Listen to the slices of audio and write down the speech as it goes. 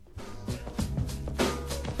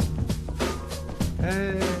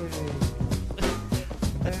Hey.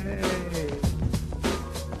 Hey.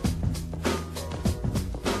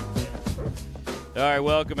 All right,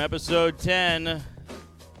 welcome. Episode 10,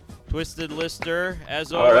 Twisted Lister.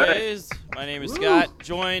 As All right. always, my name is Scott,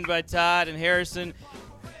 joined by Todd and Harrison,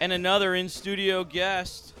 and another in-studio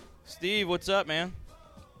guest. Steve, what's up, man?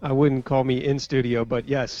 I wouldn't call me in studio, but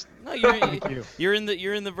yes. No, Thank you. you're in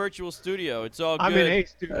the virtual studio. It's all good. I'm in a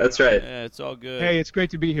studio. That's right. Yeah, it's all good. Hey, it's great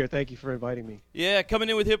to be here. Thank you for inviting me. Yeah, coming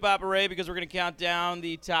in with Hip Hop Array because we're going to count down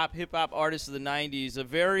the top hip hop artists of the 90s. A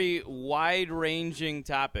very wide-ranging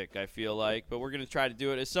topic, I feel like, but we're going to try to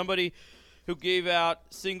do it. As somebody who gave out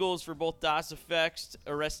singles for both Das Effects,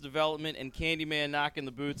 Arrested Development, and Candyman Knocking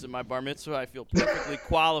the Boots at my bar mitzvah, I feel perfectly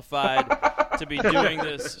qualified to be doing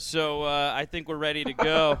this. So I think we're ready to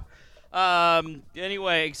go.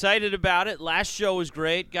 Anyway, excited about it. Last show was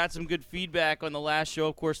great. Got some good feedback on the last show.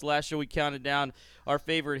 Of course, the last show we counted down our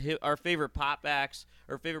favorite pop acts,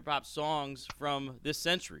 or favorite pop songs from this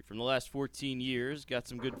century, from the last 14 years. Got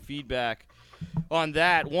some good feedback on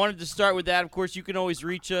that. Wanted to start with that. Of course, you can always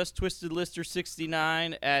reach us,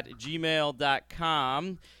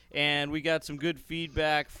 twistedlister69@gmail.com. And we got some good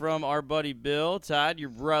feedback from our buddy Bill. Todd, your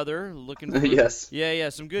brother, looking for Yes. Yeah,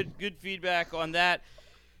 some good feedback on that.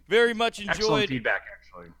 Very much enjoyed. Excellent feedback,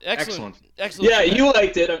 actually. Excellent. Yeah, feedback. you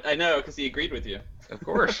liked it. I know, because he agreed with you. Of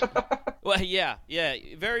course. Well, yeah.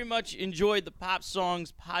 Very much enjoyed the Pop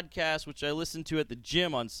Songs podcast, which I listened to at the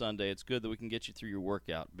gym on Sunday. It's good that we can get you through your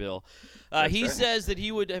workout, Bill. He right. says that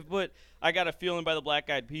he would have put I Got a Feeling by the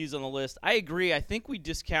Black Eyed Peas on the list. I agree. I think we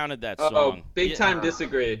discounted that song. Oh, big Yeah. time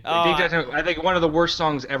disagree. Oh, I think one of the worst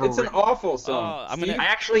songs ever It's an written. awful song. I'm Steve. gonna- I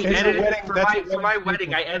actually It's a edited wedding- it for that's a my wedding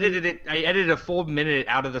wedding. I people. edited it. I edited a full minute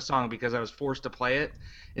out of the song because I was forced to play it.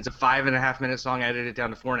 It's a 5.5-minute song. I edited it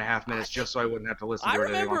down to 4.5 minutes just so I wouldn't have to listen I to it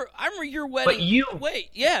any remember longer. your wedding. But you-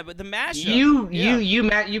 but the mashup.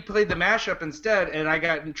 You played the mashup instead, and I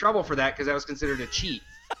got in trouble for that because that was considered a cheat.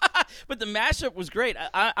 But the mashup was great.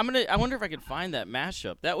 I wonder if I could find that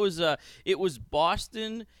mashup. That was it was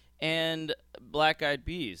Boston and Black Eyed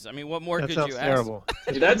Peas. I mean, what more That could sounds you ask? terrible.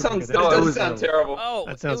 That sounds That does sounds sound terrible. terrible. Oh,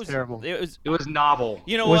 That sounds it was terrible. It was. It was novel.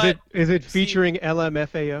 You know Was what? Is it featuring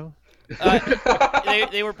LMFAO?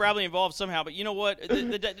 They were probably involved somehow, but you know what?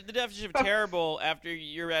 The definition of terrible after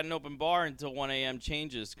you're at an open bar until 1 a.m.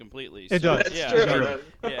 changes completely. It So, does. That's yeah, true. sure.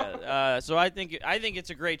 Yeah. So I think it's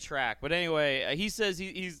a great track. But anyway, he says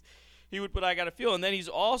he would put I Got a Feel. And then he's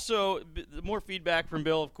also, more feedback from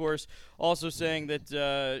Bill, of course, also saying that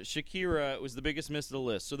Shakira was the biggest miss of the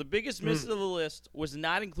list. So the biggest miss of the list was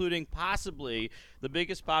not including possibly the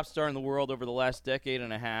biggest pop star in the world over the last decade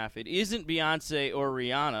and a half. It isn't Beyonce or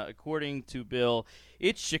Rihanna, according to Bill.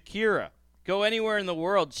 It's Shakira. Go anywhere in the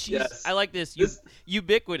world. She's, Yes. I like this.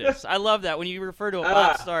 Ubiquitous. I love that. When you refer to a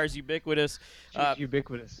pop star as ubiquitous. She's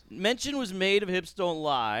ubiquitous. Mention was made of Hips Don't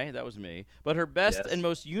Lie. That was me. But her best Yes. and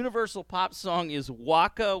most universal pop song is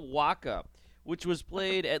Waka Waka, which was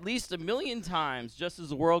played at least 1 million times just as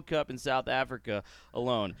the World Cup in South Africa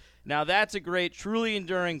alone. Now, that's a great, truly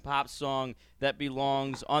enduring pop song that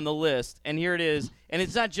belongs on the list. And here it is. And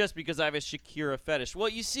it's not just because I have a Shakira fetish. Well,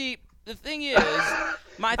 you see, the thing is,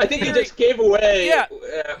 my I think you theory- just gave away Yeah,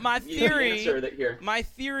 my the theory- answer that here. My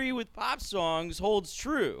theory with pop songs holds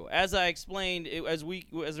true, as I explained as we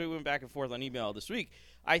went back and forth on email this week.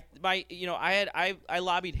 I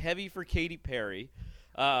lobbied heavy for Katy Perry,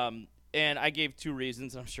 and I gave 2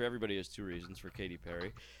 reasons. I'm sure everybody has 2 reasons for Katy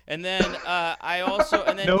Perry. And then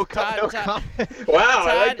No Todd, comment. Wow,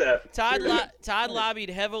 I like that. Todd lobbied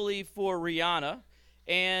heavily for Rihanna.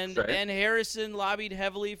 And That's right. and Harrison lobbied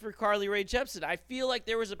heavily for Carly Rae Jepsen. I feel like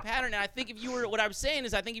there was a pattern, and I think what I'm saying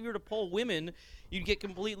is I think if you were to poll women, you'd get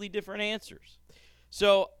completely different answers.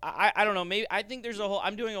 So I don't know. Maybe I think there's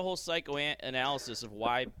I'm doing a whole psychoanalysis of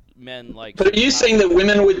why men like. But are you saying that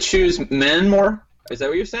women would choose men more? Is that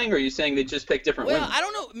what you're saying, or are you saying they just pick different Well, women? I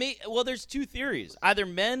don't know. Well, there's 2 theories. Either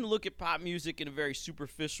men look at pop music in a very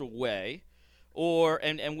superficial way,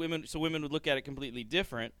 and women would look at it completely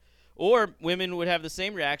different. Or women would have the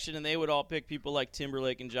same reaction, and they would all pick people like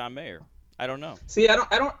Timberlake and John Mayer. I don't know. See, I don't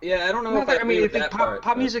know if I agree I with think that pop, part.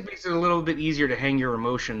 pop music makes it a little bit easier to hang your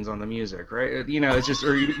emotions on the music, right? You know, it's just,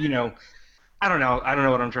 or I don't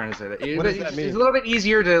know what I'm trying to say. What does that mean? It's a little bit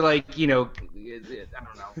easier to I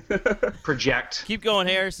don't know, project. Keep going,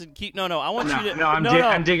 Harrison. No. I want you to.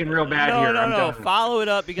 I'm digging real bad here. No. I'm done. Follow it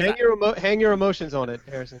up because Hang your emotions on it,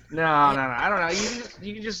 Harrison. No. I don't know.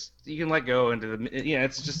 You can let go into the.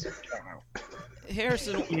 It's just. I don't know.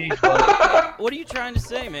 Harrison, what are you trying to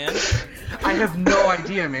say, man? I have no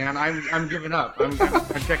idea, man. I'm giving up. I'm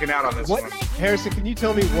checking out on this What, one. Harrison? Can you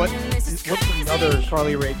tell me what's another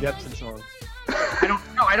Carly Rae Jepsen song?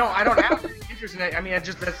 I don't have any interest in it. I mean, that's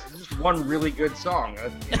just one really good song,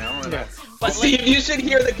 you know. And But Steve, you should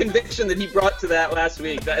hear the conviction that he brought to that last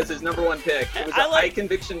week. That is his number one pick. It was a high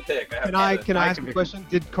conviction pick. Can I ask a conviction.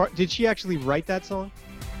 question? Did she actually write that song?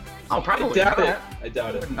 Oh, probably. I doubt it. I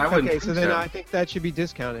doubt it. I wouldn't Okay, think so then I think that should be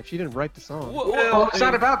discounted if she didn't write the song. Well, it's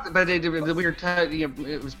not about, but the weird,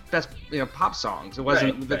 it was best, pop songs. It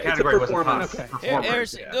wasn't Right, the right. It's a category wasn't pop. performance. Okay. Performers,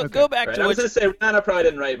 Harrison, yeah. go back Right. to I was what gonna say Rihanna probably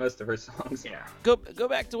didn't write most of her songs. Yeah. go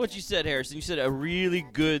back to what you said, Harrison. You said a really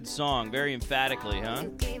good song, very emphatically, huh?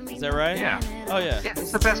 Is that right? Yeah. Oh yeah. Yeah,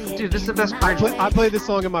 it's the best, dude. This is the best I bridge. played this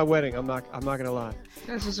song at my wedding. I'm not gonna lie.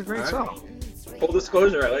 This is a great All right. song. Full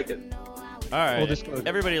disclosure, I like it. All right. Full disclosure.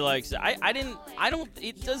 Everybody likes it. I don't.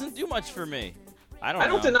 It doesn't do much for me. I don't. I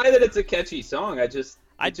don't know. deny that it's a catchy song. It just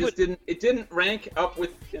I'd put- didn't rank up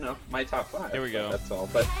with my top 5. There we go. That's all.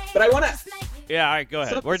 But I want to. Yeah. All right. Go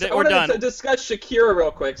ahead. I We're wanted done. to discuss Shakira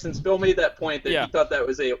real quick, since Bill made that point that Yeah. he thought that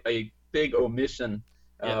was a big omission.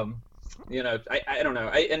 Yeah. I don't know.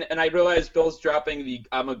 I realized Bill's dropping the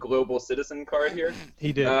 "I'm a global citizen" card here.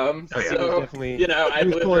 He did. yeah. So Definitely. I He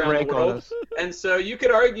was live pulling around rank the on world, us. and so you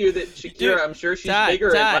could argue that Shakira. Dude, I'm sure she's Todd, bigger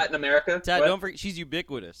in Todd, Latin America. Todd, What? don't forget, she's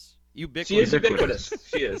ubiquitous. She Ubiquitous. is ubiquitous.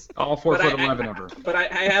 She is. All 4 But foot 11 of her. But I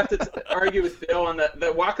have to argue with Bill on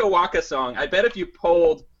the Waka Waka song. I bet if you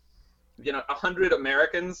polled, 100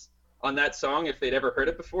 Americans on that song, if they'd ever heard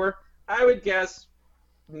it before, I would guess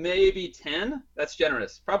maybe 10. That's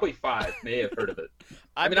generous. Probably 5 may have heard of it.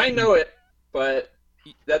 I mean, I know it, but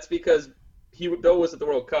that's because Bill was at the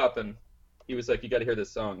World Cup and he was like, "You got to hear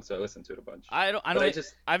this song," so I listened to it a bunch.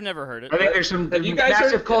 I've never heard it. I think there's some Have you guys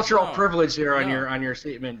massive heard- cultural No. privilege there on No. your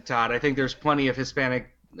statement, Todd. I think there's plenty of Hispanic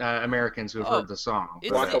Americans who have Oh, heard the song.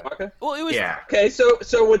 it's- Waka Waka. Well, it was. Yeah. Okay, so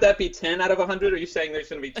would that be 10 out of 100? Are you saying there's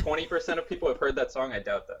going to be 20% of people who have heard that song? I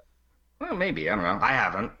doubt that. Well, maybe. I don't know. I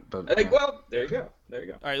haven't. But Well, there you go. There you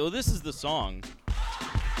go. All right. Well, this is the song.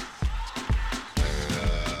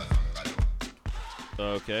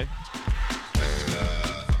 Okay.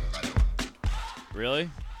 Really?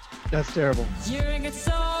 That's terrible.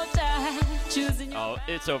 Oh,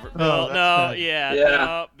 it's over. Oh, Bill, that's no, bad. yeah, Yeah.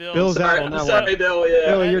 no, Bill. Bill's out Sorry, on I'm that sorry, one. Bill. Yeah,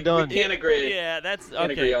 Bill, you're done. We can't agree. Yeah, that's okay.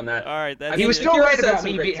 Can't agree on that. All right, that's I he mean, was still Shakira right said about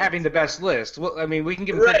some me great having the best list. Well, I mean, we can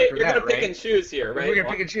give him Right, credit for you're that, gonna pick right? and choose here, If right? we're gonna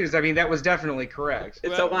pick and choose. I mean, that was definitely correct.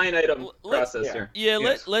 It's a line item let's- process yeah. here. Yeah,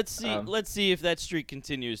 Yes. let's see. Um, Let's see if that streak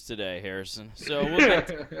continues today, Harrison. So we'll get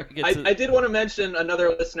to, I did want to mention another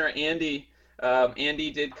listener, Andy.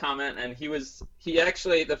 Andy did comment, and he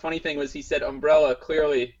actually, the funny thing was he said Umbrella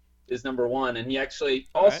clearly is number 1, and he actually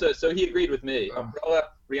also, so he agreed with me, Umbrella,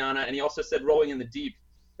 Rihanna, and he also said Rolling in the Deep,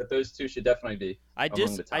 that those two should definitely be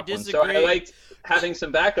among the top ones. disagree. So I liked having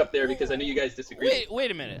some backup there because I knew you guys disagreed. Wait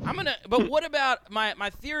a minute. But what about my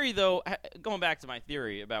theory though? Going back to my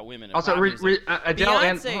theory about women. And Also, pop music. Adele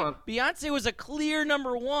and hold on. Beyonce was a clear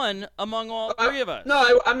number 1 among all 3 of us.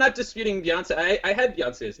 No, I'm not disputing Beyonce. I had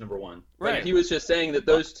Beyonce as number 1. Right. But he was just saying that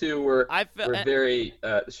those two were I very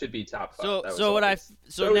should be top 5. So- That was so all what it I- was.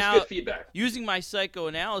 so it was now- good feedback. Using my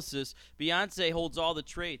psychoanalysis, Beyonce holds all the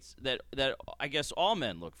traits that I guess all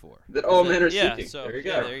men look for. That all men are yeah, seeking. So, There you go.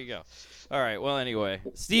 Yeah, there you go. All right. Well, anyway,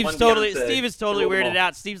 Steve One is Beyonce, totally rule them weirded all.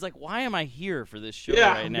 out. Steve's like, "Why am I here for this show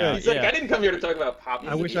Yeah, right now?" he's like, I didn't come here to talk about pop I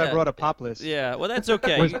music. wish Yeah. I brought a pop list. Yeah. Well, that's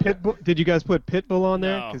okay. Was Pitbull? Did you guys put Pitbull on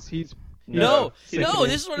there? No. Because he's No, he no, didn't-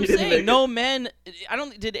 this is what he I'm didn't saying. make it. No men. I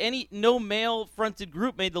don't. No male-fronted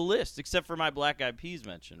group made the list except for my Black Eyed Peas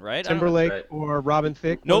mention, right? I don't- Timberlake Right. or Robin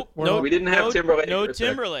Thicke. Nope. Or- Nope. We didn't have Timberlake No for a sec.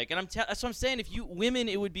 Timberlake, and that's what I'm saying. If you women,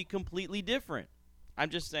 it would be completely different. I'm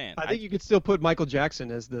just saying. I think you could still put Michael Jackson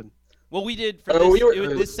as the. Well, we did for Oh, this, it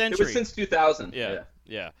this was century. since 2000. yeah,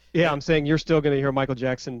 yeah. Yeah, I'm saying you're still going to hear Michael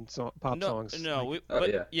Jackson pop No, songs. no, like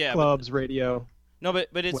but yeah. yeah, clubs, radio. no, but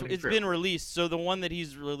it's Well, it's been released. So the one that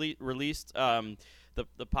he's released,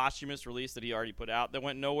 the posthumous release that he already put out that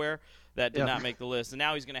went nowhere, that did Yeah. not make the list, and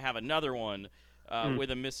now he's going to have another one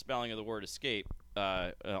with a misspelling of the word escape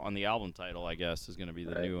on the album title. I guess is going to be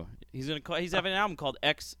the Right. new. He's having an album called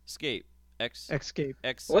Escape. Escape.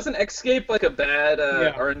 Wasn't Escape like a bad Yeah.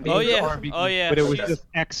 R&B? Oh yeah, R&B oh yeah. But it was she's-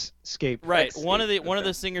 just Escape. Right. Escape, One of the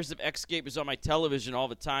okay. singers of Escape is on my television all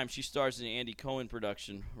the time. She stars in the Andy Cohen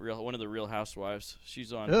production, one of the Real Housewives.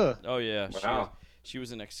 She's on. Ugh. Oh yeah. Wow. She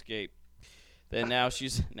was in Escape. Then now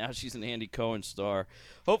she's an Andy Cohen star.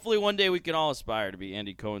 Hopefully one day we can all aspire to be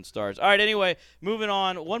Andy Cohen stars. All right. Anyway, moving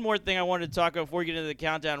on. One more thing I wanted to talk about before we get into the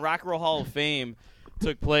countdown. Rock and Roll Hall of Fame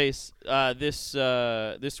took place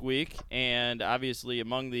this week, and obviously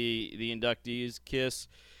among the inductees, Kiss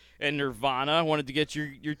and Nirvana. I wanted to get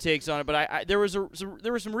your takes on it, but there were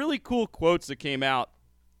some really cool quotes that came out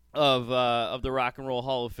of the Rock and Roll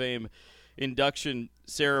Hall of Fame induction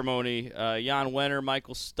ceremony. Jan Wenner,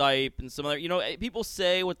 Michael Stipe, and some other. People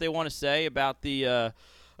say what they want to say about the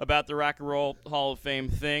Rock and Roll Hall of Fame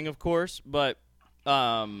thing, of course, but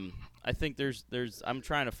I think there's. I'm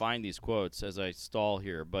trying to find these quotes as I stall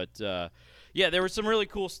here, but yeah, there was some really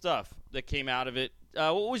cool stuff that came out of it.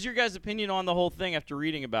 What was your guys' opinion on the whole thing after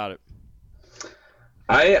reading about it?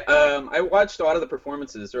 I watched a lot of the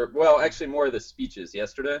performances, actually more of the speeches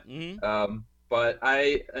yesterday. Mm-hmm. But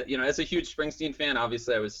I, as a huge Springsteen fan,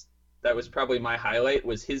 obviously that was probably my highlight.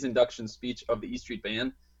 Was his induction speech of the E Street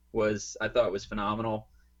Band. I thought it was phenomenal.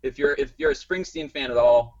 If you're a Springsteen fan at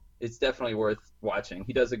all, it's definitely worth watching.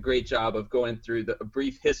 He does a great job of going through a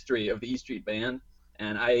brief history of the E Street Band,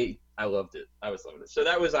 and I loved it. I was loving it. So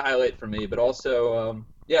that was a highlight for me. But also,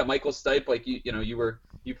 Michael Stipe, like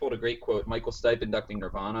you pulled a great quote. Michael Stipe inducting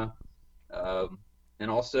Nirvana, and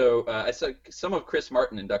also I saw some of Chris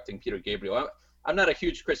Martin inducting Peter Gabriel. I'm not a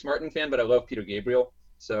huge Chris Martin fan, but I love Peter Gabriel,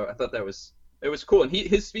 so I thought it was cool. And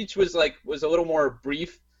his speech was a little more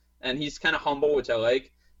brief, and he's kind of humble, which I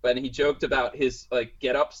like. But he joked about his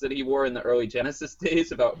get-ups that he wore in the early Genesis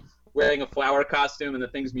days, about wearing a flower costume and the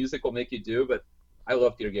things music will make you do. But I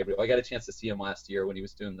love Peter Gabriel. I got a chance to see him last year when he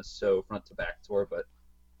was doing the So front to back tour, but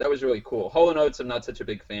that was really cool. Hall & Oates, I'm not such a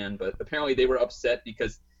big fan, but apparently they were upset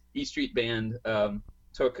because E Street Band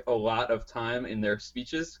took a lot of time in their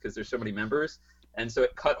speeches because there's so many members, and so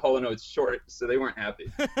it cut Hall & Oates short, so they weren't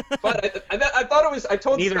happy. But I thought it was. I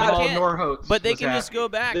told Neither Scott, Hall nor Oates. But they was can happy. just go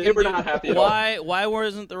back. They were not happy at all. Why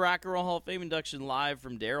wasn't the Rock and Roll Hall of Fame induction live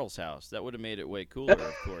from Daryl's house? That would have made it way cooler,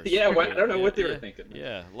 of course. Yeah, I don't know what they were thinking.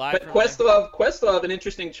 Yeah, live. But Questlove, an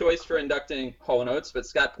interesting choice for inducting Hall & Oates, but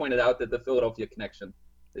Scott pointed out that the Philadelphia connection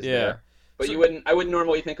is there. But I wouldn't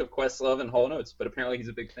normally think of Questlove and Hall & Oates, but apparently he's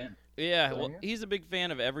a big fan. Yeah, well, he's a big fan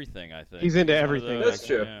of everything, I think. He's into everything. That's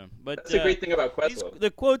true. Yeah. But That's a great thing about Questlove. the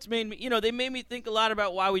quotes made me, they made me think a lot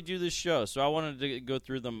about why we do this show. So I wanted to go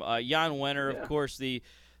through them. Jan Wenner, of course, the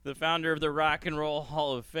founder of the Rock and Roll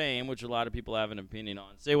Hall of Fame, which a lot of people have an opinion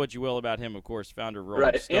on. Say what you will about him, of course, founder of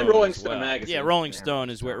Rolling Stone. And Rolling as Stone well. magazine. Yeah, Rolling Stone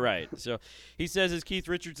is right. So he says, as Keith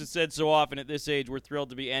Richards has said so often, at this age, we're thrilled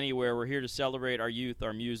to be anywhere. We're here to celebrate our youth,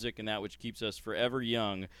 our music, and that which keeps us forever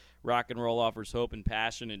young. Rock and roll offers hope and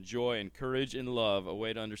passion and joy and courage and love, a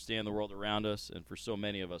way to understand the world around us, and for so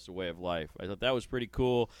many of us, a way of life. I thought that was pretty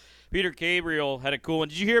cool. Peter Gabriel had a cool one.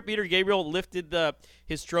 Did you hear Peter Gabriel lifted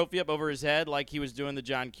his trophy up over his head like he was doing the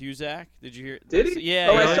John Cusack? Did you hear? Did he?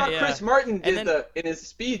 Yeah. I saw Chris Martin did in his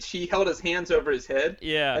speech. He held his hands over his head.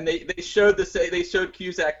 Yeah. And they showed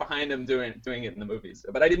Cusack behind him doing it in the movies.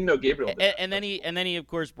 But I didn't know Gabriel did that. And then he of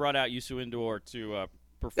course brought out Youssou N'Dour to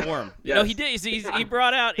perform. Yes. He did. He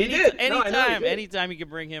brought out He did. No, I know he did. anytime you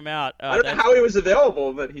could bring him out. I don't know how he was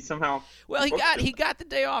available, but he somehow. Well, he got the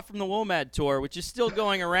day off from the WOMAD tour, which is still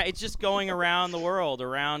going around. It's just going around the world,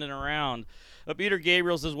 around and around. Peter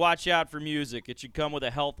Gabriel says, watch out for music. It should come with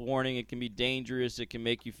a health warning. It can be dangerous. It can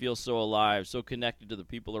make you feel so alive, so connected to the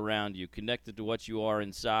people around you, connected to what you are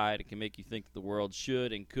inside. It can make you think that the world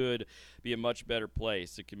should and could be a much better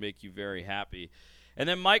place. It can make you very happy. And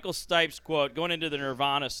then Michael Stipe's quote, going into the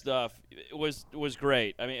Nirvana stuff, was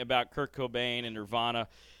great. I mean, about Kurt Cobain and Nirvana.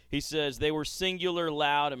 He says, they were singular,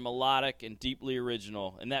 loud, and melodic, and deeply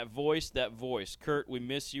original. And that voice, Kurt, we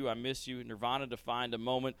miss you, I miss you. Nirvana defined a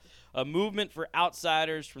movement for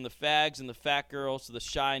outsiders, from the fags and the fat girls to the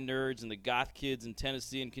shy nerds and the goth kids in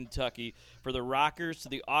Tennessee and Kentucky, for the rockers to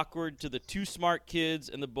the awkward to the too smart kids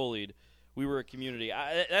and the bullied. We were a community.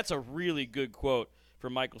 That's a really good quote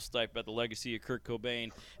from Michael Stipe about the legacy of Kurt Cobain.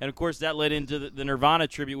 And, of course, that led into the Nirvana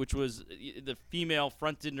tribute, which was the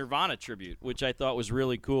female-fronted Nirvana tribute, which I thought was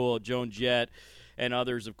really cool. Joan Jett and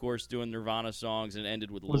others, of course, doing Nirvana songs, and ended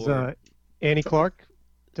with Lord. Was Annie Clark?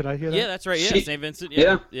 Did I hear that? Yeah, that's right. Yeah, St. Vincent.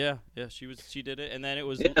 Yeah. She did it, and then it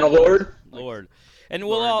was and a Lord. And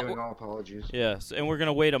Lord doing all apologies. Yes, and we're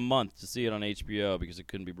gonna wait a month to see it on HBO because it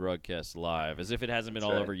couldn't be broadcast live, as if it hasn't been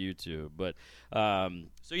That's all right. over YouTube. But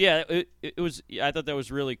so yeah, it was. I thought that was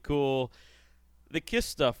really cool. The Kiss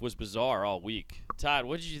stuff was bizarre all week. Todd,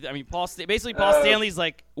 what did you? I mean, Paul Stanley's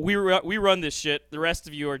like, we run this shit. The rest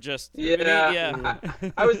of you are just Yeah.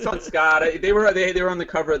 I was telling Scott, they were on the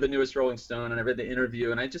cover of the newest Rolling Stone, and I read the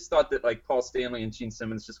interview, and I just thought that like Paul Stanley and Gene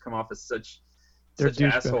Simmons just come off as such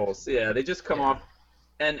douchebags. assholes. Yeah, they just come off.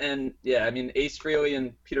 And yeah, I mean, Ace Frehley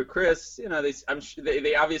and Peter Criss,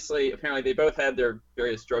 they obviously, apparently they both had their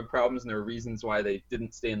various drug problems, and there were reasons why they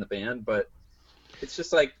didn't stay in the band, but it's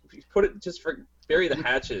just like, bury the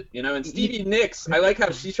hatchet, and Stevie Nicks, I like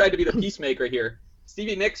how she tried to be the peacemaker here.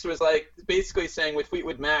 Stevie Nicks was like basically saying with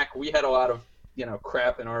Fleetwood Mac, we had a lot of,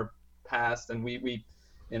 crap in our past, and we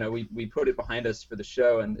we put it behind us for the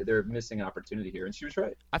show, and they're missing an opportunity here. And she was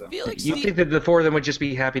right. I so. feel like You think that the four of them would just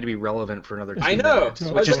be happy to be relevant for another 2 I know. minutes,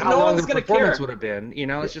 which is No how long one's the gonna performance care. would have been.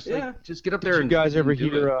 It's just Yeah. like, just get up there Did and you guys ever do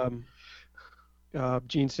hear it.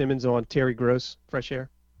 Gene Simmons on Terry Gross, Fresh Air?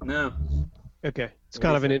 No. Okay, it's What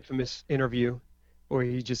kind is of an it? infamous interview where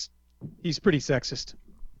he's pretty sexist.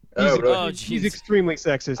 Oh, really? Oh, He's jeez. extremely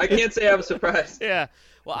sexist. I can't say I'm surprised. Yeah.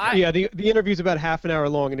 Well, Yeah, the interview's about half an hour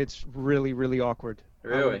long, and it's really, really awkward.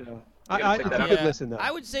 Really? I gotta check that you out. could listen though.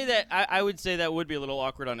 I would say that would be a little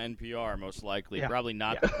awkward on NPR, most likely. Yeah. Probably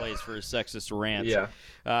not the place for a sexist rant. Yeah.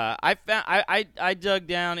 I dug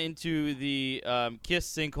down into the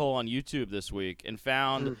Kiss sinkhole on YouTube this week and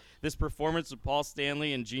found this performance of Paul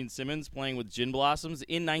Stanley and Gene Simmons playing with Gin Blossoms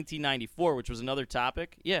in 1994, which was another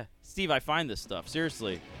topic. Yeah, Steve, I find this stuff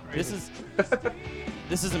seriously. This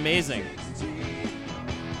is amazing.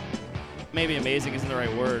 Maybe amazing isn't the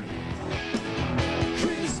right word.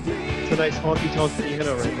 It's a nice honky-tonk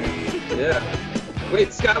piano right there. Yeah.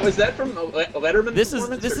 Wait, Scott, was that from Letterman? This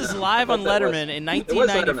is live on Letterman in It was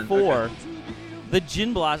Letterman, 1994. okay. The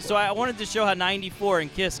Gin Blossoms. So I wanted to show how 94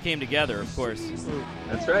 and Kiss came together, of course.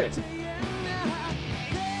 That's right.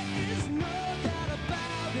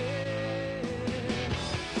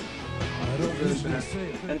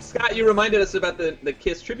 And Scott, you reminded us about the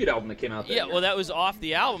Kiss tribute album that came out that Yeah, year. well, that was off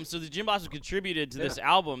the album. So the Gin Blossoms contributed to this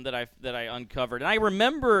album that I uncovered, and I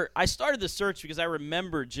remember I started the search because I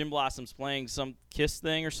remember Gin Blossoms playing some Kiss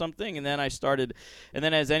thing or something, and then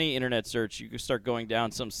as any internet search, you could start going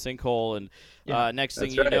down some sinkhole, and next thing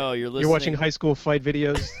That's you right. know, you're listening. You're watching high school fight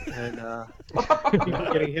videos and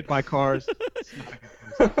people getting hit by cars.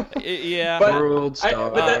 Yeah. But- World I-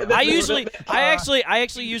 stuff. but that- I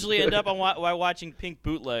actually usually end up on while watching Pink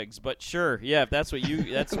bootlegs, but sure, yeah, if that's where you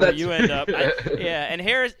end up. Yeah, and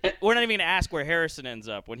we're not even gonna ask where Harrison ends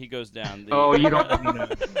up when he goes down. Oh, you don't let me know.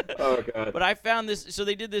 Oh god. But I found this. So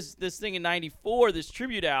they did this thing in '94, this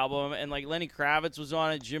tribute album, and like Lenny Kravitz was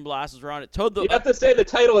on it, Gin Blossoms were on it. You have to say the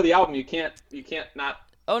title of the album. You can't not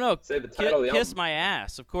Oh no, say the title of the Kiss album. My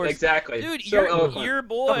Ass, of course. Exactly. Dude, So eloquent. your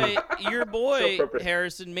boy, So appropriate.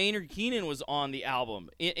 Harrison Maynard Keenan was on the album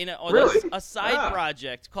on Really? a side Ah.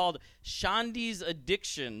 project called Shandy's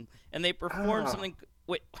Addiction, and they performed Ah. something.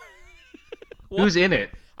 Wait, Who's in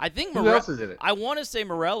it? I think Who else is in it? I want to say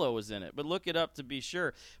Morello was in it, but look it up to be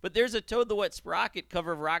sure. But there's a Toad the Wet Sprocket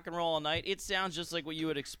cover of Rock and Roll All Night. It sounds just like what you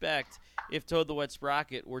would expect if Toad the Wet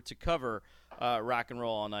Sprocket were to cover Rock and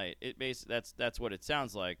Roll All Night. That's what it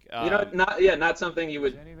sounds like. Not something you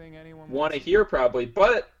would want to hear probably.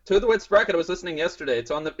 But to the Wet Sprocket, I was listening yesterday.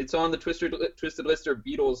 It's on the Twisted Lister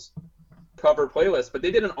Beatles cover playlist. But they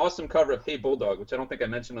did an awesome cover of Hey Bulldog, which I don't think I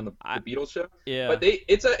mentioned on the Beatles show. Yeah. But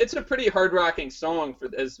it's a pretty hard rocking song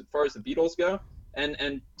as far as the Beatles go.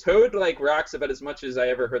 And Toad rocks about as much as I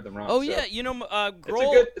ever heard them rock. Oh so. yeah,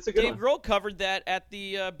 Grohl. It's a good Dave one. Grohl covered that at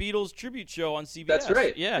the Beatles tribute show on CBS. That's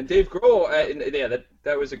right. Yeah. And Dave Grohl,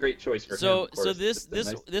 that was a great choice for him. So of course. this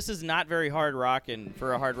It's nice. this is not very hard rocking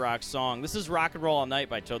for a hard rock song. This is Rock and Roll All Night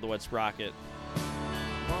by Toad the Wet Sprocket.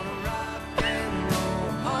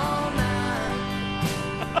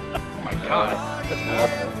 Oh my god.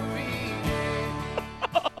 That's awful.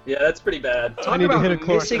 Yeah, that's pretty bad. Talk need to about hit a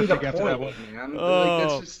chorus, missing I the think, after that point, one. man. Oh. Like,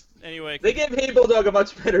 that's just... Anyway, They gave Hey Bulldog a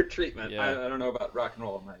much better treatment. Yeah. I don't know about Rock and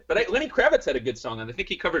Roll All Night. But Lenny Kravitz had a good song, and I think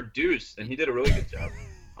he covered Deuce, and he did a really good job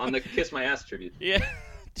on the Kiss My Ass tribute. yeah.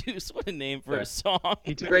 Deuce, what a name for Yeah. a song.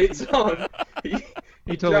 Great song. He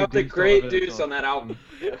totally dropped a deuced all great of it, Deuce so. on that album.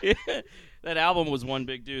 That album was one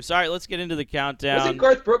big deuce. All right, let's get into the countdown. Wasn't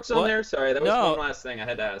Garth Brooks on What? there? Sorry, that was No. one last thing I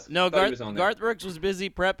had to ask. No, I thought he was on there. Garth Brooks was busy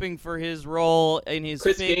prepping for his role in his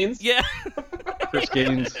Chris Gaines? Yeah. Chris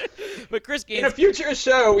Gaines. But Chris In a Gaines. future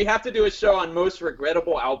show, we have to do a show on most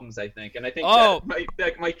regrettable albums, I think. And I think Oh.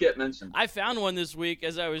 that might get mentioned. I found one this week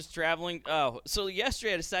as I was traveling. Oh, so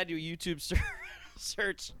yesterday I decided to do a YouTube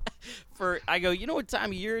search for. I go, you know what time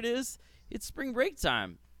of year it is? It's spring break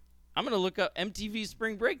time. I'm going to look up MTV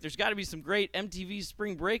Spring Break. There's got to be some great MTV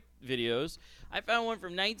Spring Break videos. I found one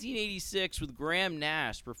from 1986 with Graham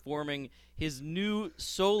Nash performing his new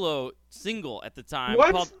solo single at the time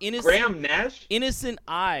What? called Innocent, Graham Nash? Innocent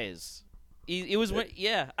Eyes. It was when,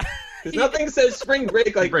 yeah. Because nothing says spring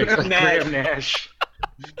break like Great. Graham Nash. Graham Nash.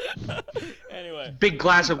 Anyway. Big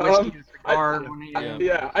glass of whiskey and a cigar. Yeah.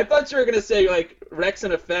 Yeah, I thought you were gonna say Rex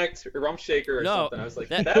and Effect, Rump Shaker or No, something. I was like,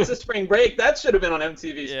 that's a Spring Break. That should have been on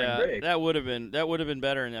MTV Yeah, Spring Break. that would have been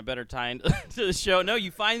better and a better tie to the show. No,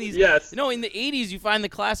 you find these. Yes. No, in the '80s, you find the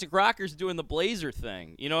classic rockers doing the blazer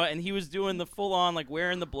thing. And he was doing the full on like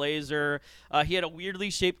wearing the blazer. He had a weirdly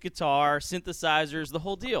shaped guitar, synthesizers, the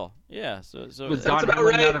whole deal. Yeah. So Was That's Don about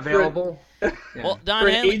Henley right not available? Yeah. well, For Don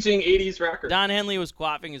an Henley. aging 80s rocker. Don Henley was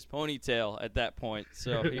quaffing his ponytail at that point,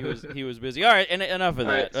 so he was busy. All right, and enough of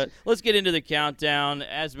All that. right. Let's get into the countdown.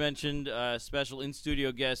 As mentioned, special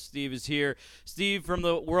in-studio guest Steve is here. Steve from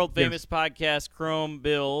the world-famous podcast Chrome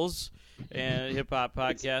Bills and hip-hop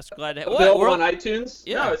podcast. Glad to have Available on iTunes?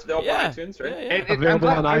 Yeah. No, it's available Yeah. on iTunes, right? Yeah, yeah. And Available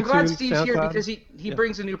on I'm glad iTunes, Steve's here SoundCloud. because he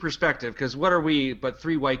brings a new perspective. Because what are we but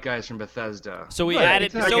three white guys from Bethesda? So we Right, added.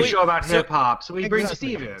 exactly. So Like we, a show about so- hip hop. So he brings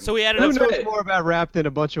Exactly. Steve in. So we added. Who That's knows right. more about rap than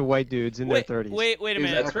a bunch of white dudes in their 30s? Wait a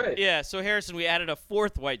minute. That's right. Yeah, so Harrison, we added a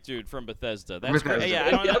fourth white dude from Bethesda. That's Bethesda. great. Yeah,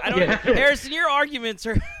 I don't. Yeah. Harrison, your arguments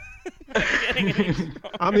are getting any stronger.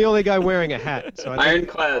 I'm the only guy wearing a hat, so I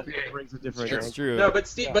think Ironclad. it brings a different It's angle. true. No, but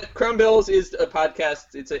Steve, but Chrome Bills is a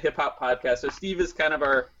podcast. It's a hip hop podcast. So Steve is kind of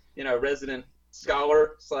our, resident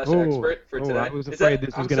scholar / expert for today. I was Is afraid that,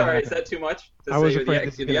 this was I'm gonna sorry, happen. is that too much? To I was say you're afraid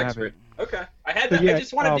this was the gonna expert. Okay, So, yeah, I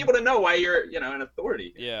just wanted people to know why you're, an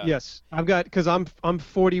authority. Yeah. Yes, I've got because I'm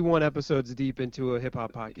 41 episodes deep into a hip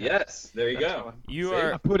hop podcast. Yes, there you That's go. why. You See?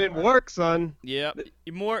 are. I put in work, son. Yeah.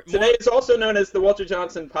 More. Today is also known as the Walter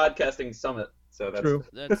Johnson Podcasting Summit. So that's True.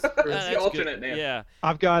 That's the alternate good. name. Yeah.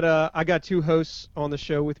 I got two hosts on the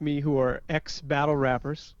show with me who are ex battle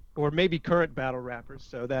rappers or maybe current battle rappers,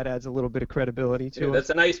 so that adds a little bit of credibility to Dude, us. that's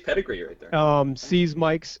a nice pedigree right there. C's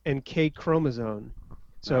Mikes and K Chromosome.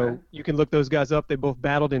 So Alright. you can look those guys up. They both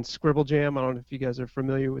battled in Scribble Jam. I don't know if you guys are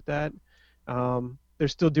familiar with that. They're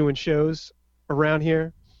still doing shows around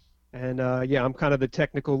here, and I'm kind of the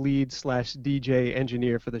technical lead / DJ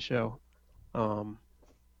engineer for the show.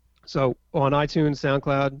 So on iTunes,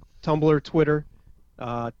 SoundCloud, Tumblr, Twitter,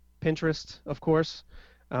 Pinterest, of course.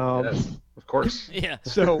 Yes. Of course. Yeah.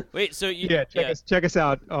 So Wait. So you. yeah, check us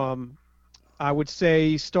out. I would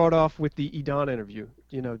say start off with the Edon interview.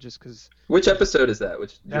 Just because Which episode is that?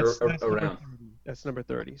 Which that's you're number around? 30. That's number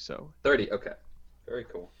 30. So 30. Okay. Very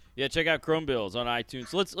cool. Yeah. Check out Chrome Bills on iTunes.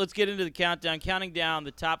 So let's get into the countdown. Counting down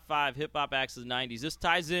the top 5 hip hop acts of the '90s. This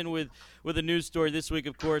ties in with a news story this week,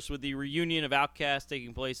 of course, with the reunion of Outkast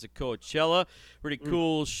taking place at Coachella. Pretty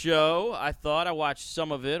cool show. I thought. I watched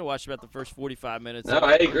some of it. I watched about the first 45 minutes. No,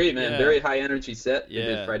 I agree, man. Yeah. Very high energy set you Yeah.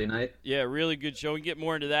 did Friday night. Yeah, really good show. We can get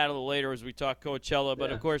more into that a little later as we talk Coachella. But,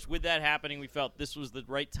 Yeah. of course, with that happening, we felt this was the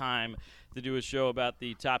right time to do a show about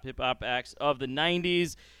the top hip-hop acts of the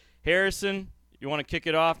 '90s. Harrison, you want to kick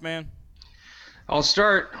it off, man? I'll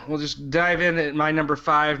start. We'll just dive in at my number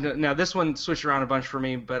 5. Now, this one switched around a bunch for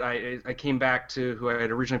me, but I came back to who I had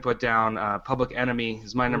originally put down. Public Enemy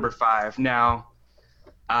is my number 5. Now,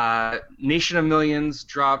 Nation of Millions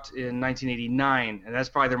dropped in 1989, and that's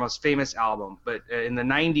probably their most famous album. But in the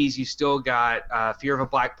 90s, you still got Fear of a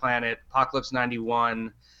Black Planet, Apocalypse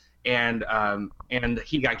 91, and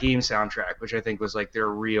He Got Game soundtrack, which I think was like their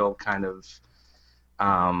real kind of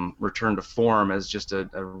return to form as just a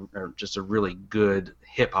really good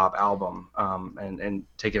hip hop album, and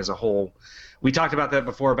take it as a whole. We talked about that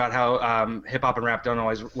before about how hip hop and rap don't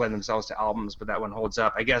always lend themselves to albums, but that one holds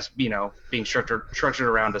up. I guess being structured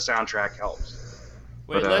around a soundtrack helps.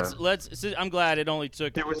 Wait, But, let's. I'm glad it only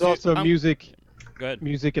took. there was also music Go ahead.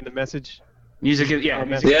 in the message Music, yeah,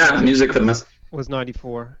 Yeah, music for the mess. was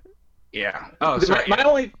 94. yeah. Oh, sorry. My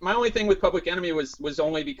only thing with Public Enemy was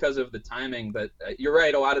only because of the timing, but you're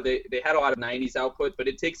right. They had a lot of '90s output, but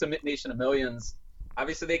it takes a Nation of Millions.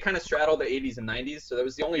 Obviously, they kind of straddled the '80s and '90s, so that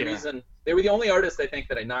was the only reason. They were the only artist I think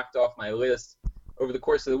that I knocked off my list over the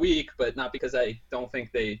course of the week, but not because I don't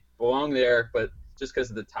think they belong there, but just because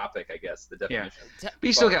of the topic, I guess, the definition. But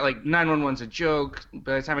you still got like 911's a joke.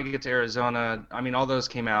 By the time I get to Arizona, I mean, all those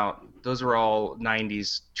came out. Those were all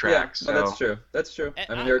 '90s tracks. Yeah, no, so. that's true. That's true. And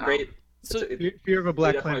I mean, they're great. So Fear of a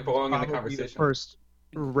Black They definitely Planet belong in was the probably the conversation. first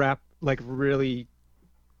rap, like really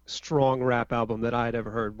strong rap album that I had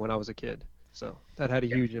ever heard when I was a kid. So that had a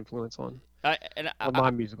huge influence on my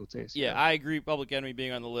musical taste. Yeah, I agree Public Enemy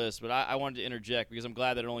being on the list, but I wanted to interject because I'm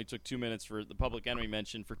glad that it only took 2 minutes for the Public Enemy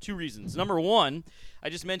mention for 2 reasons. Number one, I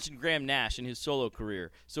just mentioned Graham Nash and his solo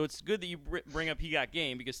career. So it's good that you bring up He Got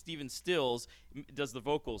Game because Steven Stills does the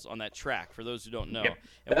vocals on that track, for those who don't know. Yep.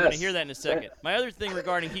 And we're going to Yes. hear that in a second. My other thing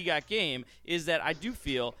regarding He Got Game is that I do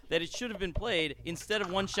feel that it should have been played instead of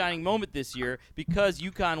One Shining Moment this year because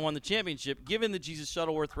UConn won the championship. Given the Jesus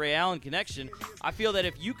Shuttleworth-Ray Allen connection, I feel that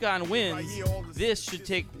if UConn wins, this should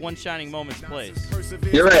take One Shining Moment's place.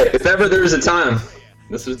 You're right. If ever there's a time.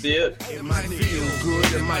 This would be it. It might feel good,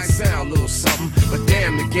 it might sound a little something, but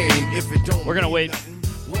damn the game if it don't. We're gonna wait.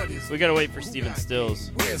 What is We gotta wait for Stephen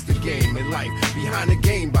Stills. Where's the game in life? Behind the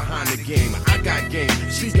game, behind the game. I got game,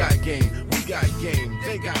 she got game, we got game,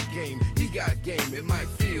 they got game, he got game. It might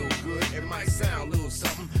feel good, it might sound a little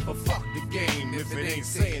something, but fuck the game if it ain't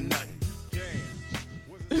saying nothing.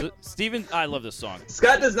 Stephen, I love this song.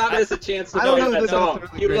 Scott does not miss a chance to I don't play know that if song.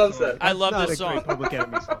 that's a He really loves great that. I love That's this not a song. great Public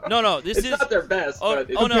Enemy song. No, this It's is. not their best, Oh, but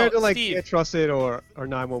it's oh, no, Compared to like Steve. Can't Trust It or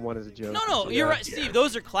 911 is a joke. No, you're Yeah. right, Steve.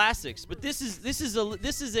 Those are classics. But this is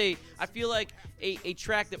a. I feel like a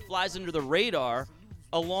track that flies under the radar,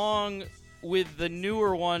 along with the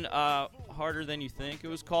newer one, Harder Than You Think. It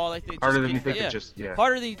was called. I think. Harder Than You Think.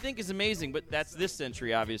 Harder Than You Think is amazing, but that's this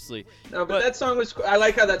century, obviously. No, but that song was. I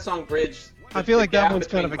like how that song bridged. I feel like the that gap one's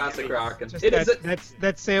kind of between a classic gimme. rock. And Just it is.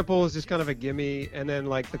 that sample is just kind of a gimme, and then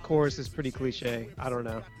like the chorus is pretty cliche. I don't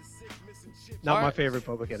know. Not my Alright. favorite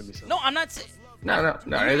Public Enemy song. No, I'm not saying. No.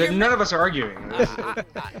 You're- None of us are arguing.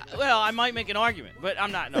 Well, I might make an argument, but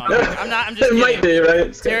I'm not. No, I'm not. I'm just it might kidding.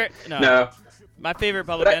 be right. No. My favorite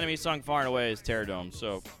Public But I- Enemy song far and away is Terrordome.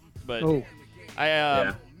 So, but Oh,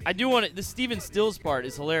 I do want to. The Stephen Stills part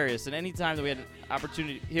is hilarious, and anytime that we had an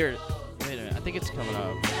opportunity here, wait a minute, I think it's coming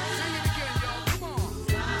up.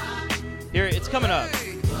 Here, it's coming up.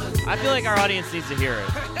 I feel like our audience needs to hear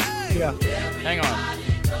it. yeah. Hang on.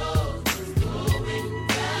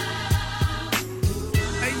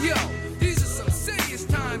 Hey yo, these are some serious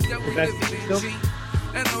times that we That's living in, still- G.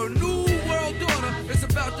 And a new world order is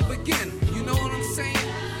about to begin. You know what I'm saying?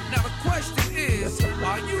 Now the question is,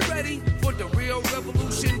 are you ready for the real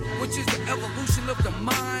revolution, which is the evolution of the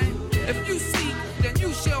mind? If you seek, then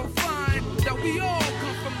you shall find that we all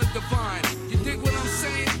come from the divine. You dig what I'm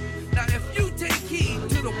saying? Now if you take heed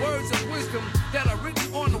to the words of wisdom that are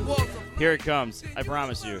written on the walls of Here it comes. I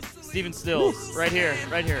promise you. Stephen Stills, right here,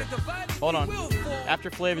 right here. Hold on. After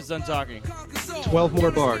Flav is done talking. 12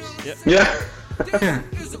 more bars. Yeah.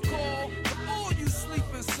 This is a call to all you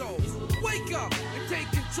sleeping souls. Wake up and take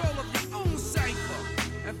control of your own cipher.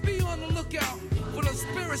 And be on the lookout for the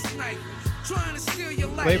spirit snipers trying to steal your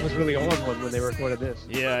life. Wave was really on one when they recorded this.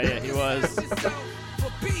 Yeah, he was.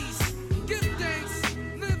 For peace. Give thanks.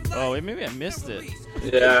 Live life Oh, maybe I missed it.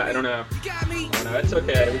 Yeah, I don't know. You got me? I don't know. It's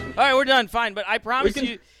okay. We can- All right, we're done. Fine, but I promise can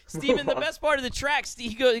you, Steven, the move on. best part of the track,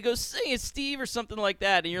 Steve, he goes, sing it, Steve, or something like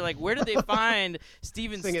that, and you're like, where did they find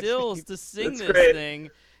Steven Sing it, Stills Steve. to sing That's this great. thing?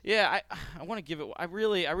 Yeah, I want to give it. I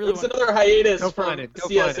really It's want. another hiatus Go from find it. Go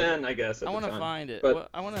find it. CSN, I guess. At I the want to time. find it. But, Well,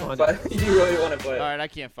 I want to. Find but you really want to play it. All right, I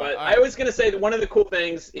can't find. But All I right. was gonna say that one of the cool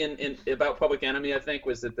things in about Public Enemy, I think,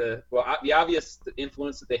 was that the obvious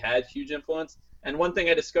influence that they had, huge influence. And one thing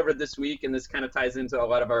I discovered this week, and this kind of ties into a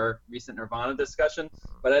lot of our recent Nirvana discussion,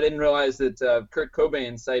 but I didn't realize that Kurt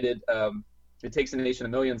Cobain cited "It Takes a Nation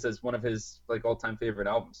of Millions" as one of his like all-time favorite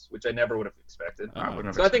albums, which I never would have expected. Oh. I wouldn't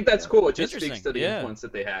have So I think that's cool. It just speaks Interesting. to the Yeah. influence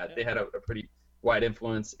that they had. They had a pretty wide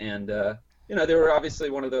influence, and they were obviously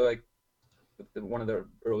one of the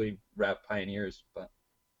early rap pioneers. But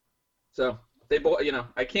so they both,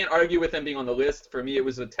 I can't argue with them being on the list. For me, it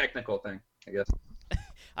was a technical thing, I guess.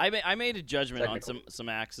 I made a judgment on Technical. some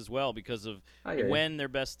acts as well because of I hear you. when their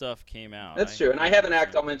best stuff came out. That's true, and I have an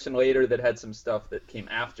act I'll mention later that had some stuff that came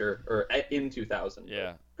after or in 2000. but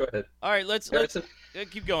Yeah. Go ahead. All right, let's Harrison?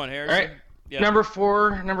 keep going, Harrison. All right. Yeah. Number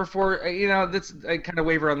four. That's I kind of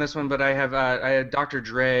waver on this one, but I had Dr.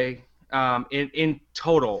 Dre in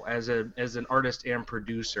total as an artist and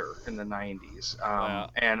producer in the 90s. Wow.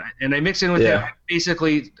 And I mix in with Yeah. him.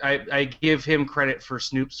 Basically, I give him credit for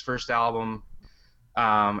Snoop's first album,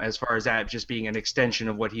 as far as that just being an extension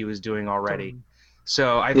of what he was doing already.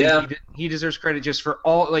 So I think Yeah. he deserves credit just for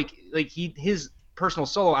all his personal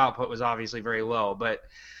solo output was obviously very low, but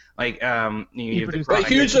like you have the produced But Chronic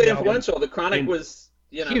hugely album. influential. The Chronic And was,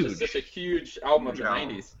 huge. just such a huge album of the Huge album.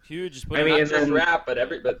 90s. Huge. Just I put it mean, on- Not and just then- rap, but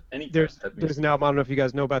any There's type of there's music. an album. I don't know if you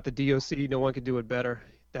guys know about the DOC. No One Could Do It Better.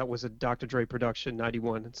 That was a Dr. Dre production,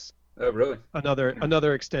 91. It's Oh, really?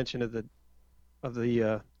 another extension of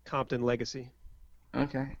the Compton legacy.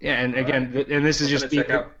 Okay. Yeah, and again, and this is I'm just gonna check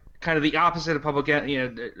the, out. kind of the opposite of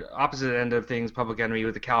the opposite end of things. Public Enemy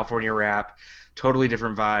with the California rap, totally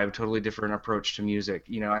different vibe, totally different approach to music.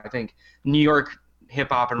 I think New York hip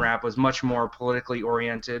hop and rap was much more politically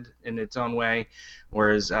oriented in its own way,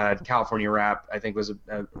 whereas California rap I think was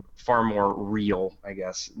a far more real, I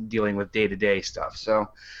guess, dealing with day to day stuff. So.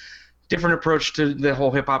 Different approach to the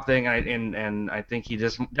whole hip hop thing, and I think he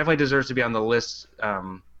definitely deserves to be on the list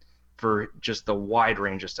for just the wide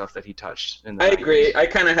range of stuff that he touched. In the I 90s. agree. I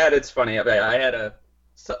kind of had. It's funny. I had a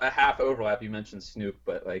half overlap. You mentioned Snoop,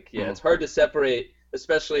 but it's hard to separate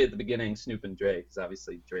especially at the beginning, Snoop and Dre, because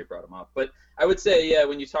obviously Dre brought him up. But I would say, yeah,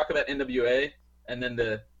 when you talk about NWA and then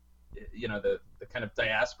the kind of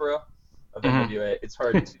diaspora of NWA, it's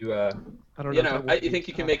hard to, I don't know. I think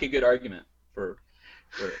you can make a good argument for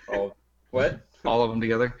all. What? All of them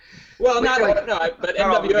together. Well, But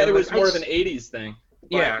NWA was more of an '80s thing.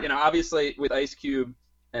 But, Yeah. Obviously with Ice Cube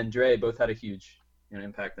and Dre both had a huge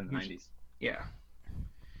impact in the '90s. Yeah.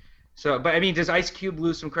 So, but I mean, does Ice Cube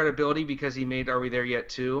lose some credibility because he made "Are We There Yet"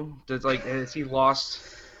 too? Has he lost?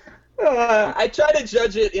 I try to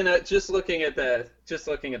judge it, just looking at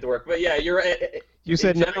the work. But yeah, you're right. You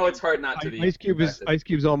said in general, it's hard not to be. Ice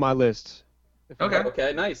Cube's on my list. Okay.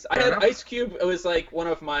 Okay, nice. I Fair had enough. Ice Cube. It was like one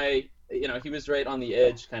of my, he was right on the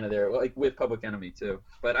edge, kind of there, like with Public Enemy too.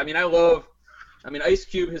 But I mean, Ice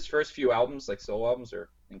Cube. His first few albums, like solo albums, are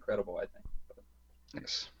incredible. I think.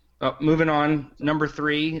 Yes. Moving on, number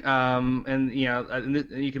 3, and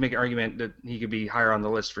you can make an argument that he could be higher on the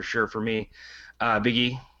list for sure for me.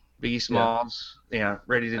 Biggie Smalls,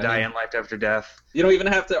 Ready to Die and Life After Death. You don't even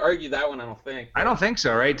have to argue that one, I don't think. I don't think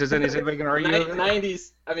so, right? Is anybody going to argue?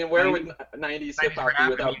 90s. I mean, where would 90s hip hop be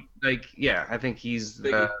without? I think he's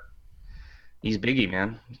Biggie. He's Biggie,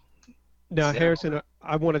 man. Now, Yeah. Harrison,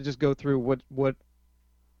 I want to just go through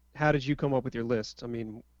how did you come up with your list? I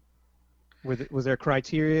mean, was there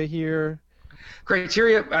criteria here?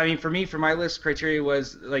 Criteria, I mean, for my list, criteria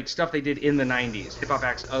was like stuff they did in the 90s, hip hop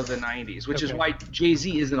acts of the 90s, which is Okay. why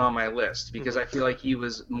Jay-Z isn't on my list, because I feel like he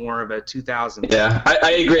was more of a 2000s. Yeah,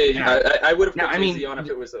 I agree. Yeah. I would have Now, put I mean, Jay-Z on if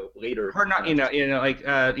it was a later. Hard not,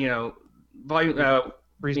 volume,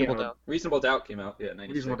 Reasonable You know, doubt. Reasonable Doubt came out. Yeah,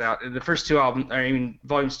 96. Reasonable Doubt. The first 2 albums, I mean,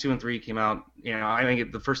 volumes 2 and 3 came out. I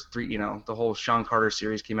think the first 3, the whole Sean Carter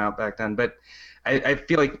series came out back then. But I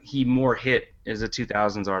feel like he more hit as a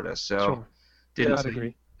 2000s artist. So Sure. didn't I'd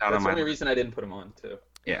agree. not That's on the my only list. reason I didn't put him on too.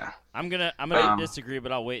 Yeah. I'm gonna Um, disagree,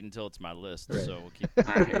 but I'll wait until it's my list. Right. So we'll keep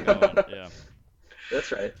Okay. going. Yeah.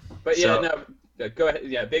 That's right. But yeah, So- go ahead.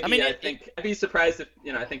 Yeah, Biggie. I mean, I'd be surprised if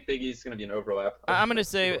I think Biggie's going to be an overlap. I'm going to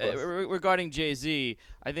say, People list. regarding Jay-Z,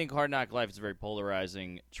 I think Hard Knock Life is a very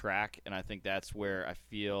polarizing track, and I think that's where I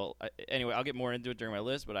feel anyway, I'll get more into it during my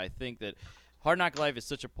list, but I think that Hard Knock Life is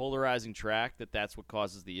such a polarizing track that's what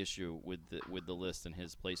causes the issue with the list and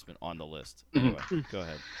his placement on the list. Anyway, go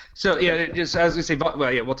ahead. So yeah, just as we say,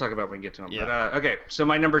 well, yeah, we'll talk about it when we get to them. Yeah. But okay, so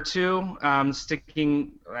my number 2,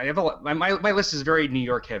 sticking. I have my list is very New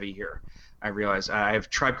York heavy here. I realize I have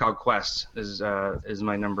Tribe Called Quest is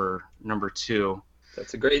my number 2.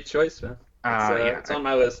 That's a great choice, man. It's on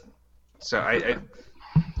my list. So I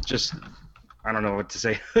just I don't know what to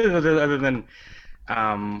say other than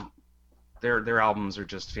their albums are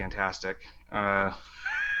just fantastic.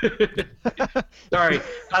 Sorry,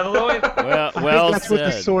 the low end. Well That's what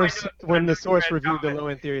the said. source when the source Red reviewed the Velvet. Low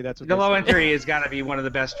End Theory. That's what The they Low said. End Theory has got to be one of the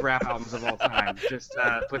best rap albums of all time, just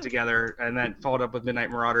put together, and then followed up with Midnight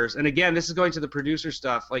Marauders. And again, this is going to the producer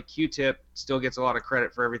stuff. Like Q-Tip still gets a lot of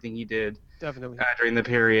credit for everything he did Definitely. during the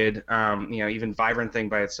period. Even Vibrant Thing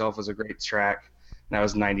by itself was a great track. And that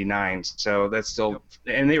was '99, so that's still,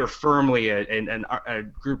 and they were firmly a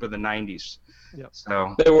group of the '90s. Yep.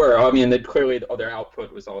 So They were. I mean, clearly all their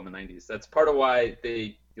output was all in the 90s. That's part of why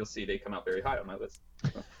you'll see they come out very high on my list.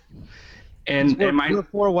 and We're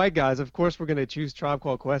 4 white guys. Of course, we're going to choose Tribe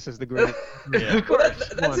Called Quest as the greatest. Yeah. of course.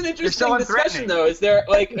 That's an so interesting discussion, unthreatening. though. Is there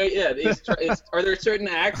are there certain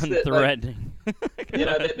acts that Unthreatening.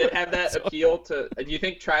 that have that appeal to? Do you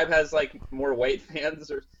think Tribe has like more white fans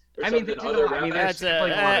or I mean, something they other do. I mean, rap there's acts? That's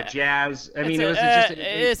playing a lot of jazz. I mean, it was just.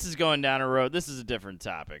 this is going down a road. This is a different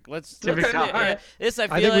topic. Different topic. Yeah, this I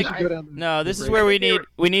I feel think we like should go down. no. This is the where break.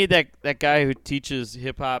 we need that guy who teaches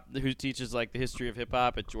hip hop, who teaches like the history of hip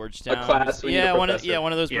hop at Georgetown. class, we need a one of professor.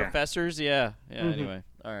 one of those Yeah. professors. Yeah. Mhm. Anyway,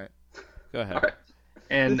 all right, go ahead. All right.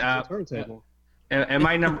 And This is a turntable. and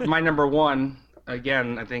my number 1,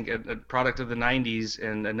 again, I think a product of the '90s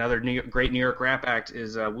and another great New York rap act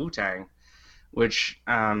is Wu-Tang, which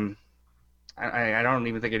I don't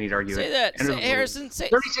even think I need to argue Say it. that, And say, it was Harrison. Say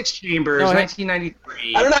 36 Chambers, No, hey.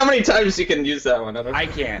 1993. I don't know how many times you can use that one. I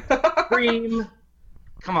can't. Cream.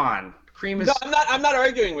 Come on. Cream is. No, I'm not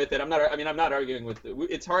arguing with it. I'm not arguing with it.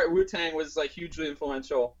 It's hard. Wu-Tang was like hugely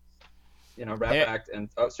influential, rap Yeah. act, and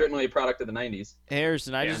certainly a product of the '90s.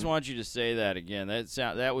 Harrison, I Yeah. just want you to say that again.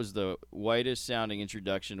 That was the whitest sounding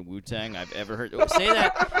introduction to Wu-Tang I've ever heard. Say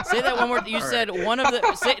that one more. You All said one of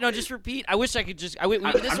the. Just repeat. I wish I could just.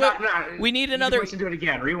 We need another. You can do it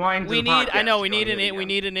again. Rewind. We to the need. I podcast. know. We Go need ahead we again.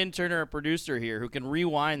 need an intern or a producer here who can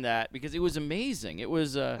rewind that because it was amazing. It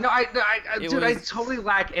was. No, It dude, I was- totally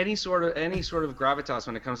lack any sort of gravitas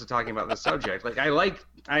when it comes to talking about this subject. Like, I like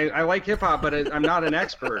I like hip hop, but I'm not an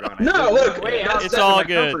expert on it. No, look, Way outside it's of all my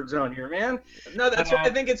good. comfort zone here, man. No, that's why I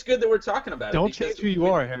think it's good that we're talking about it. Don't because change who you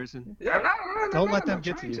are, Harrison. Yeah. Don't let them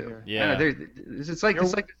get to you here. Yeah. It's like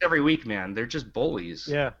this every week, man. They're just bullies.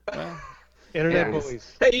 Yeah. Internet Yeah.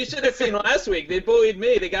 bullies. Hey, you should have seen last week. They bullied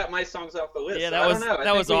me. They got my songs off the list. Yeah, So that I was- don't know. I that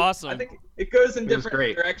think was awesome. I think it goes in It was different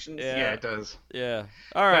great. directions. Yeah. Yeah, it does. Yeah.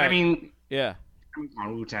 All But, right. I mean, yeah. come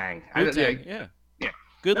on, Wu-Tang. Wu-Tang, yeah. Yeah.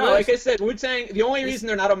 Good No, list. like I said, Wu-Tang. The only reason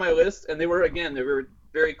they're not on my list, and they were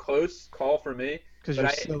very close call for me. Because But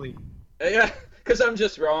you're I- silly. Yeah, because I'm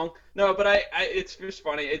just wrong. No, but it's just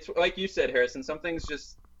funny. It's like you said, Harrison. Some things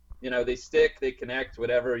just, they stick, they connect,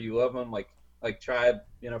 whatever. You love them. Like Tribe,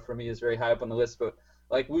 for me is very high up on the list. But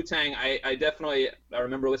like Wu-Tang, I definitely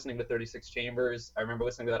remember listening to 36 Chambers. I remember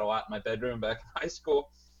listening to that a lot in my bedroom back in high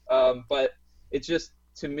school. But it just,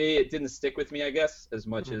 to me, it didn't stick with me, I guess, as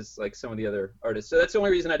much as like some of the other artists. So that's the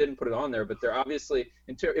only reason I didn't put it on there. But they're obviously,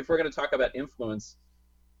 if we're going to talk about influence,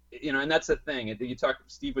 and that's the thing.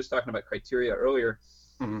 Steve was talking about criteria earlier.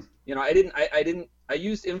 Mhm. I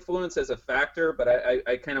used influence as a factor, but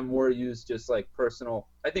I kind of more used just like personal.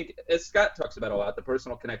 I think, as Scott talks about a lot, the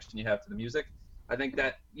personal connection you have to the music. I think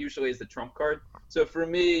that usually is the trump card. So for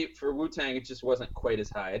me, for Wu-Tang, it just wasn't quite as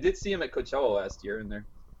high. I did see them at Coachella last year, and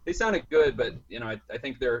they sounded good, but I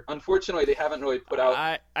think unfortunately they haven't really put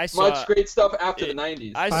out I saw much great stuff after the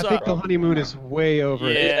 90s. I I saw- think the honeymoon is way over.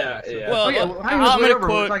 it. Yeah. Well, Oh, yeah, look, I was I'm way gonna over.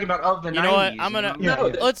 quote. We're talking about of the 90s. You know what? I'm gonna Yeah,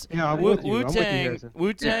 yeah. let's. Yeah, I'm with you. I'm with you, Wu-Tang. Harrison.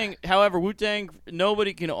 Wu-Tang. However, Wu-Tang.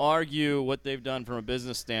 Nobody can argue what they've done from a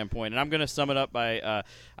business standpoint. And I'm gonna sum it up by.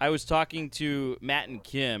 I was talking to Matt and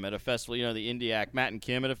Kim at a festival. The Indie Act. Matt and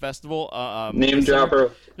Kim at a festival. Name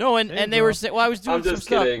dropper. No, and Name they were drop. saying. Well, I was doing I'm some just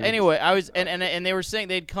stuff. kidding. Anyway, I was and they were saying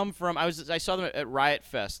they'd come from. I saw them at Riot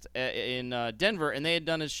Fest in Denver, and they had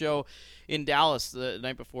done a show in Dallas the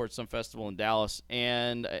night before at some festival in Dallas,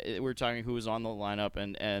 and we were talking who was on the lineup,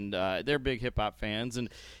 and they're big hip hop fans, and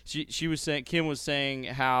Kim was saying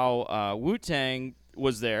how Wu-Tang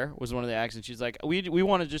was one of the acts, and she's like, we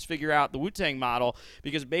want to just figure out the Wu-Tang model,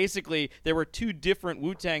 because basically there were two different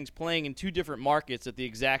Wu-Tangs playing in two different markets at the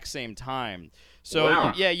exact same time. So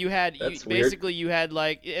Wow. yeah, you had That's weird. basically you had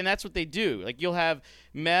like, and that's what they do. Like you'll have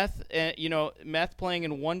Meth playing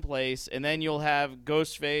in one place, and then you'll have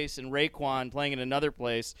Ghostface and Raekwon playing in another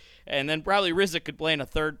place, and then probably RZA could play in a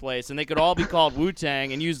third place, and they could all be called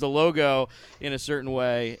Wu-Tang and use the logo in a certain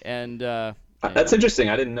way. And That's interesting.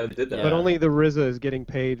 I didn't know they did that. Yeah. But only the RZA is getting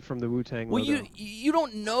paid from the Wu-Tang well, logo. you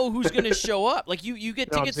don't know who's going to show up. Like you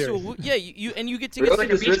get No, I'm tickets to a serious. you get tickets. Really? like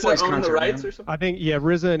a Does Beach Boys RZA own the concert, rights man. or something? I think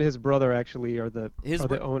RZA and his brother actually are the His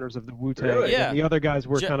bro- owners of the Wu-Tang. Really? Yeah. And the other guys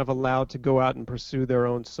were Ju- kind of allowed to go out and pursue their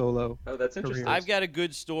own solo. Oh, that's interesting. Career. I've got a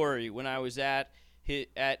good story when I was at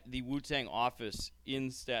the Wu-Tang office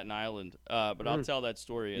in Staten Island, but I'll tell that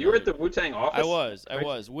story. You were at the Wu-Tang office? I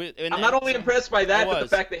was. I'm not only impressed by that, but the was.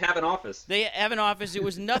 fact they have an office. They have an office. It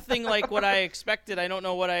was nothing like what I expected. I don't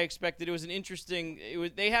know what I expected. It was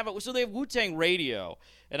they have Wu-Tang Radio,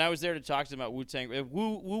 and I was there to talk to them about Wu-Tang.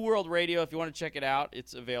 Wu World Radio, if you want to check it out,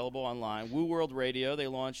 it's available online. Wu World Radio, they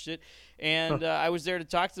launched it, and I was there to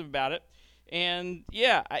talk to them about it. And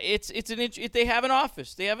yeah, they have an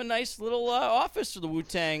office. They have a nice little office for the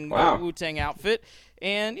Wu-Tang Wow. Wu-Tang outfit.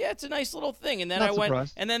 And yeah, it's a nice little thing. And then Not I went,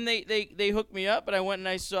 surprised. and then they hooked me up, and I went and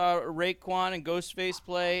I saw Raekwon and Ghostface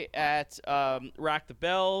play at Rock the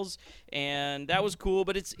Bells, and that was cool.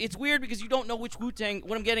 But it's weird because you don't know which Wu-Tang.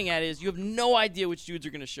 What I'm getting at is you have no idea which dudes are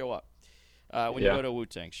going to show up when you Yeah. go to a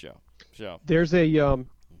Wu-Tang show. So There's a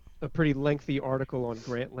pretty lengthy article on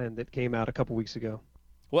Grantland that came out a couple weeks ago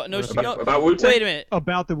what? No, About Wu-Tang? wait a minute.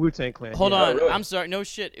 about the Wu-Tang Clan. Hold yeah. on. Oh, really? I'm sorry. No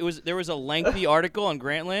shit. There was a lengthy article on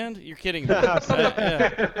Grantland. You're kidding me.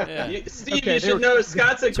 Yeah. Steve, Okay, you there- should know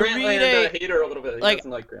Scott's a To read Grantland hater a little bit. He like-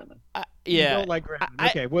 doesn't like Grantland. You Yeah. don't like Grantland. I-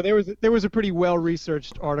 Okay, well there was a pretty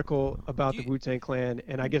well-researched article about the You- Wu-Tang Clan,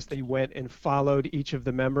 and I guess they went and followed each of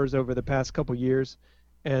the members over the past couple years,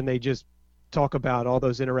 and they just talk about all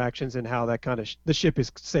those interactions and how that kind of the ship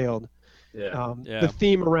is sailed. Yeah. Yeah. The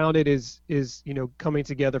theme around it is coming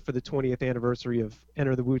together for the 20th anniversary of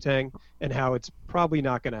Enter the Wu-Tang, and how it's probably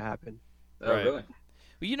not going to happen. Oh, Right. really?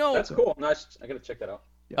 You know, That's cool. Nice. I got to check that out.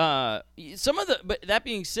 but that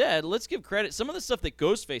being said, let's give credit. Some of the stuff that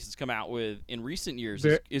Ghostface has come out with in recent years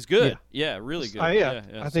Ver- is good. Yeah, really good.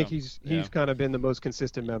 I think so, he's yeah. kind of been the most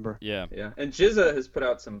consistent member. Yeah. Yeah. And Jizza has put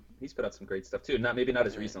out some great stuff too. Maybe not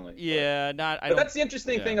as recently. Yeah, not. I But don't. that's the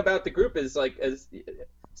interesting yeah. thing about the group is, like, as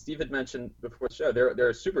Steve had mentioned before the show, they're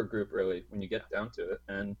a super group really when you get down to it,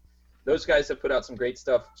 and those guys have put out some great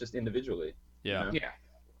stuff just individually. Yeah. You know? Yeah.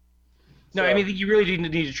 No, So- I mean, you really do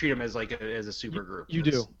need to treat them as like as a super group. You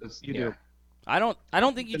That's- do. that's- You yeah. do. I don't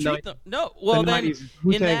think you The treat them. No. Well, the then 90s, in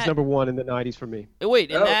Wu-Tang's that number one in the 90s for me.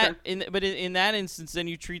 wait, in Oh, that okay. in that instance, then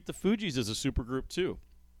you treat the Fugees as a supergroup too,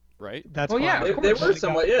 right? That's Well, fine. yeah, They, of they course. were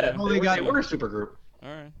somewhat, yeah. Only They got- They were a super group. All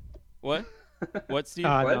right. What? What, Steve?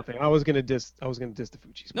 What? Nothing. I was gonna diss the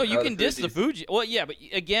Fugees. No, you Oh, can the diss the Fugees. Fuji. Well, yeah, but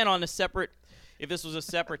again, on a separate. If this was a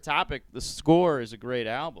separate topic, The Score is a great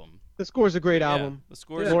album. The Score's a great Yeah, album. The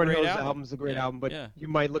Score is Lauren a great Hill's album. album's a great Yeah, album, but yeah. you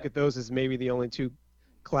might look at those as maybe the only two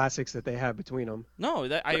classics that they have between them. No,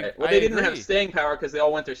 that I. Right. Well, I they didn't agree. have staying power because they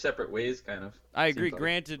all went their separate ways, kind of. I seems agree. like.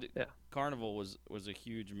 Granted, Yeah. Carnival was a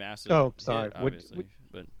huge, massive. Oh, sorry. hit, What- obviously,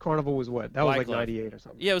 but Carnival was what? That was like Wyclef. 98 or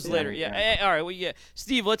something. yeah, it was Yeah, later. Yeah. yeah. All right. Well, yeah.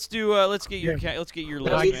 Steve, let's do. Let's get your. Yeah. Let's get your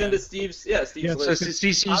That list. leads man. into Steve's Yeah, list. So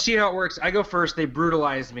you see how it works. I go first. They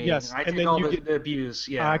brutalize me. Yes, I and take then all you the, get- the abuse.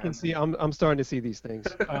 Yeah. I can see. I'm starting to see these things.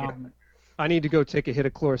 I need to go take a hit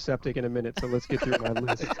of Chloraseptic in a minute, so let's get through my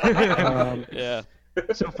list. Yeah.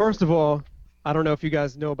 So first of all, I don't know if you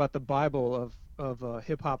guys know about the Bible of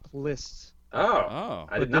hip hop lists. Oh, Oh.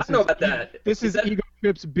 I did But not this know is- about that. This is that, Ego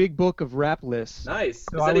Trip's big book of rap lists. nice.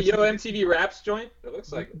 So Is I that a was Yo thinking- MTV Raps joint? It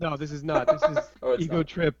looks like it. No, this is not. This is Oh, it's Ego not.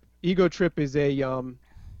 Trip. Ego Trip is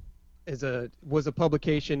was a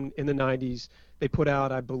publication in the 90s. They put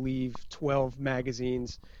out, I believe, 12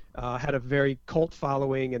 magazines. Had a very cult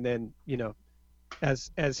following, and then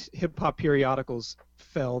as hip hop periodicals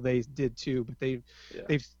fell, they did too. But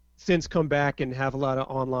they've since come back and have a lot of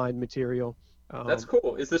online material. That's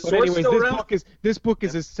cool. Is the But source anyways, still this around? book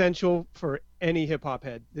is essential for any hip hop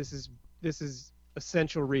head. This is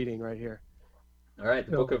essential reading right here. All right,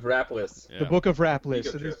 the So- book of rap lists. Yeah. The book of rap lists.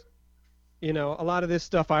 Ego So this, Trip. a lot of this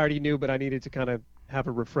stuff I already knew, but I needed to kind of have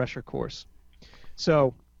a refresher course.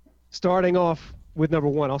 So, starting off with number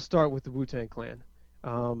one, I'll start with the Wu-Tang Clan.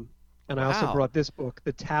 And I also Wow. brought this book,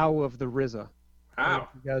 The Tao of the RZA. I don't know Wow,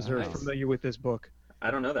 if you guys are Nice. familiar with this book. I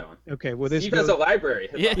don't know that one. Okay, well this Steve has goes, a library.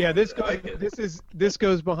 Yeah. yeah, this I goes, like it. this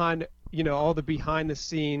goes behind all the behind the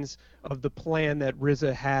scenes of the plan that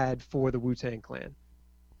RZA had for the Wu-Tang Clan.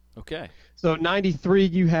 Okay. So 93,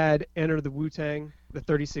 you had Enter the Wu-Tang, the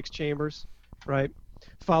 36 Chambers, right?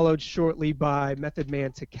 Followed shortly by Method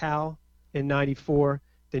Man to Cal in 94.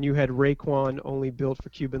 Then you had Raekwon, Only Built for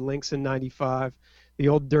Cuban Links in 95. The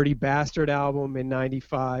Old Dirty Bastard album in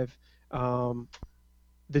 95.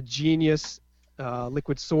 The Genius,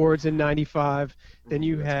 Liquid Swords in 95. Then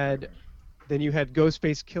you had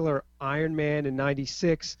Ghostface Killer, Iron Man in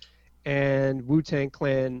 96, and Wu-Tang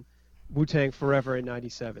Clan, Wu-Tang Forever in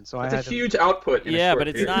 97. So It's I a had them. huge output. In a Yeah, short but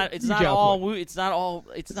it's period. not. It's Huge not all. output. It's not all.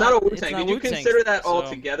 It's not all not Wu-Tang. not Did you Wu-Tang, consider that all so-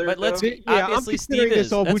 together, But let's. though? Yeah, I'm Obviously, considering Steve this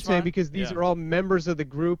is. all That's Wu-Tang fine. because these Yeah. are all members of the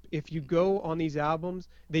group. If you go on these albums,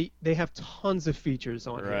 they have tons of features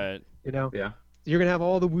on here. Right. Yeah. You're gonna have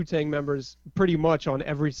all the Wu-Tang members pretty much on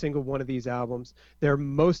every single one of these albums.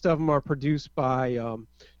 Most of them are produced by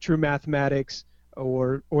True Mathematics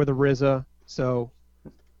or the RZA. So,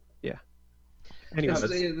 yeah. Anyways,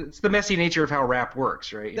 It's the messy nature of how rap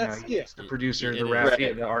works, right? That's- yeah. The producer, It the is. rap,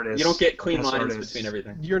 Right. the artist. You don't get clean best lines artist. between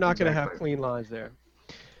everything. you're not gonna have Exactly. clean lines there.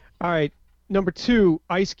 All right, number 2,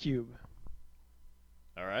 Ice Cube.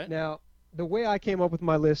 All right. Now, the way I came up with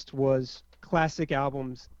my list was classic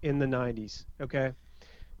albums in the 90s, okay?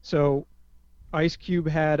 So, Ice Cube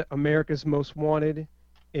had America's Most Wanted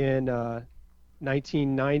in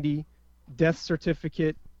 1990, Death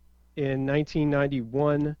Certificate in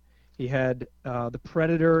 1991. He had The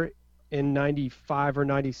Predator in 95 or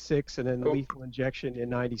 96, and then Oh. Lethal Injection in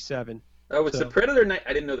 97. Oh, it's So- the Predator night.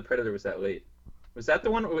 I didn't know the Predator was that late. Was that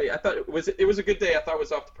the one? Wait, I thought it was a good day. I thought it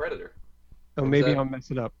was off the Predator. Oh, What was maybe that? I'm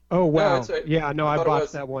messing up. Oh, wow. that's right. Yeah, no, I I thought it botched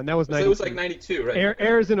was- that one. That was So 92. it was like 92, right?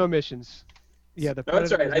 Errors and omissions. Yeah, the No, that's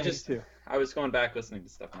Predator right. was I just 92. I was going back listening to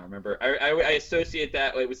stuff and I remember. I associate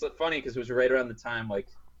that. Like, it was funny because it was right around the time like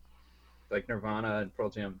Nirvana and Pearl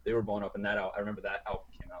Jam, they were blowing up, and I remember that album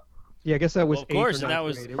came out. Yeah, I guess that was Well, of course, 8th or and that 9th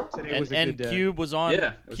was grade. Today and, was a and good day. Cube was on.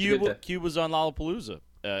 Yeah, it was a good day. Cube was on Lollapalooza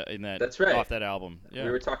in that. That's right. Off that album. Yeah.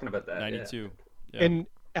 We were talking about that. 92. Yeah. And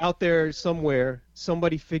out there somewhere,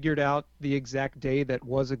 somebody figured out the exact day that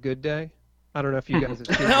was a good day. I don't know if you guys have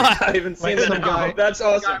seen Yeah. it. I haven't seen Like that. some guy- That's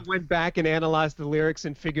Some awesome. guy went back and analyzed the lyrics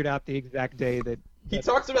and figured out the exact day that. He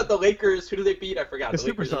talks about the Lakers. Who do they beat? I forgot. The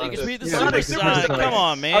Lakers. Supersonics. Lakers beat the Yeah, Supersonics. the Supersonics. Come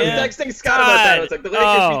on, man. I was texting Scott about that. I was like, the Lakers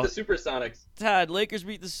Oh. beat the Supersonics. Todd, Lakers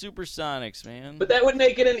beat the Supersonics, man. But that would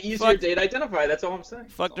make it an easier Fuck. day to identify. That's all I'm saying.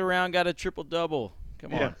 Fucked around, got a triple double.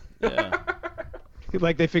 Come on. Yeah. Yeah.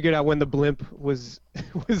 Like they figured out when the blimp was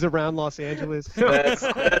around Los Angeles.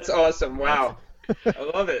 That's awesome. Wow. I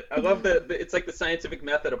love it. I love that it's like the scientific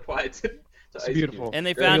method applied to to It's Ice beautiful. Cube. And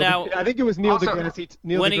they Great. found Neil out. de- I think it was Neil Also- deGrasse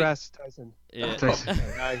When he- Tyson. Yeah.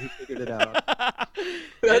 The guy who figured it out.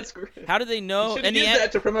 That's great. How did they You know? should And use the,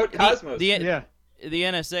 that to promote the, Cosmos. the, Yeah. the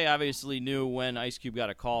NSA obviously knew when Ice Cube got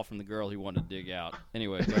a call from the girl he wanted to dig out.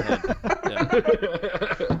 Anyway, go ahead.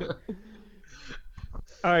 Yeah.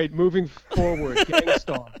 All right, moving forward,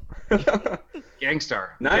 Gangstar. Gangstar.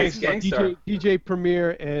 Nice, Gangstar. DJ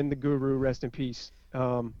Premier and the Guru, rest in peace.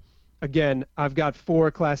 Again, I've got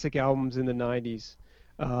 4 classic albums in the 90s.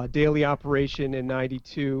 Daily Operation in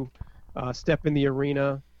 92, Step in the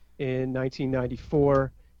Arena in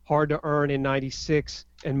 1994, Hard to Earn in 96,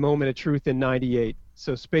 and Moment of Truth in 98.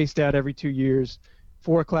 So spaced out every 2 years,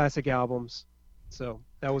 4 classic albums. So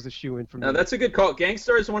that was a shoe-in for me. No, that's a good call.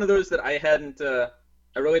 Gangstar is one of those that I hadn't,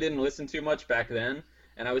 I really didn't listen to much back then.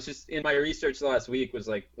 And I was just in my research last week was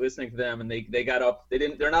like listening to them, and they got up.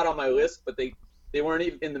 They're not on my list, but they weren't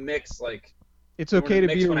even in the mix. Like, It's okay to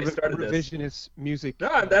be a when I started this. revisionist music.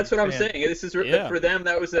 no, that's what I'm fan. saying. This is Yeah. for them.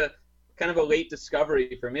 That was a kind of a late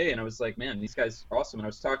discovery for me, and I was like, man, these guys are awesome. And I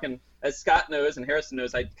was talking, as Scott knows and Harrison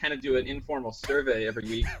knows, I kind of do an informal survey every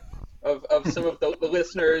week of some of the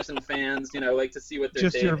listeners and fans, like to see what their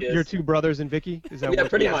Just take is. your 2 brothers and Vicky? Is that Yeah, what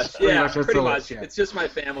pretty Yes, much. pretty Yeah, much, that's pretty the much. list, yeah. It's just my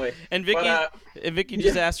family. And Vicky, But, Vicky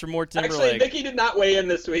just yeah. asked for more Actually, Timberlake. Vicky did not weigh in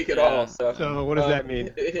this week at Yeah. all. So what does that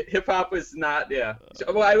mean? Hip hop was not. Yeah.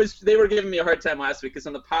 Well, they were giving me a hard time last week because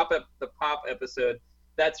on the pop episode,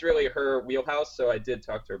 that's really her wheelhouse. So I did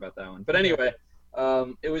talk to her about that one. But anyway,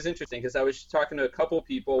 it was interesting because I was talking to a couple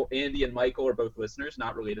people. Andy and Michael are both listeners,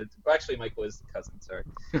 not related. Well, actually, Michael is the cousin. Sorry,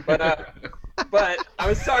 but I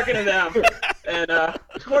was talking to them, and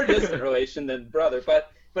more distant relation than brother.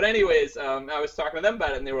 But anyways, I was talking to them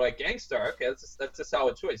about it, and they were like, "Gangstar, okay, that's a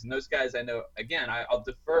solid choice." And those guys, I know. Again, I'll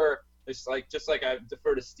defer. Just like I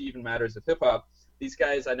defer to Steve in matters of hip hop. These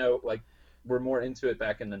guys, I know, like, were more into it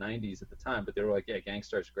back in the '90s at the time, but they were like, "Yeah,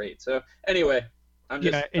 Gangstar's great." So anyway, I'm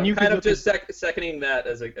just I'm kind of just seconding that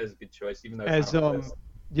as a good choice, even though it's As not on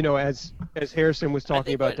the list. as Harrison was talking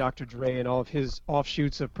think about what- Dr. Dre and all of his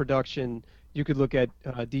offshoots of production, you could look at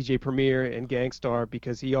DJ Premier and Gangstar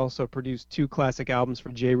because he also produced 2 classic albums for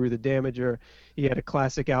J. Rue the Damager. He had a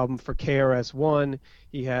classic album for KRS-One.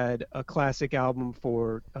 He had a classic album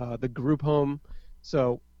for the Group Home.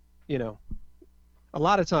 So, a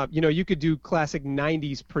lot of time, you could do classic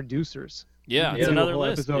 90s producers. Yeah, We it's could do a another whole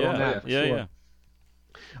list. episode on that, for Yeah, sure. yeah.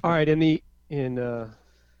 All right,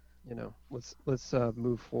 let's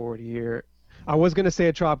move forward here. I was gonna say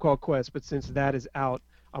A Tribe Called Quest, but since that is out,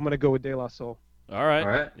 I'm gonna go with De La Soul. All right. All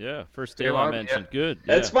right. Yeah, first De De La, La mentioned. Good.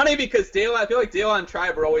 Yeah. It's funny because I feel like De La and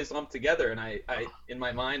Tribe are always lumped together, and I in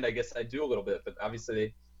my mind, I guess I do a little bit, but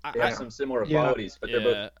obviously they have some similar qualities, but they're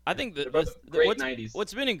both. I think they're both great 90s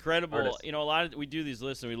what's been incredible, artists. a lot of we do these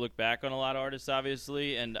lists and we look back on a lot of artists,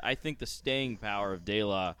 obviously, and I think the staying power of De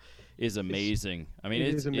La is amazing. I mean,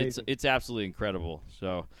 it is amazing. it's absolutely incredible.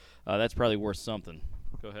 So that's probably worth something.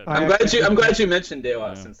 Go ahead. I- I'm glad you mentioned De La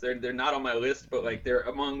Yeah. since they're not on my list, but like they're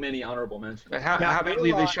among many honorable mentions. But how Yeah,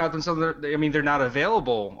 badly De they La- shot themselves? I mean, they're not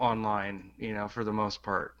available online, for the most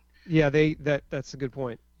part. Yeah, that's a good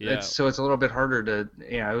point. Yeah. So it's a little bit harder to.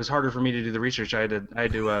 Yeah, it was harder for me to do the research. I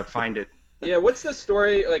had to find it. Yeah, what's the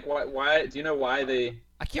story? Like, why? Do you know why they?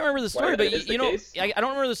 I can't remember the story, Why but that is the you know, case? I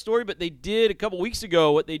don't remember the story, but they did a couple weeks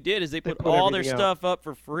ago. What they did is they put all their everything out. stuff up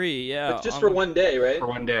for free. Yeah, But just on for the- one day, right? For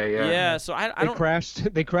one day, yeah. Yeah, so I They don't.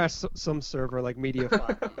 crashed some server like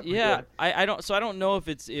MediaFire. Yeah, I don't. So I don't know if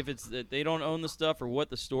it's that they don't own the stuff or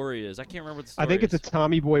what the story is. I can't remember what the story I think it's a is.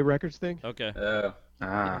 Tommy Boy Records thing. Okay.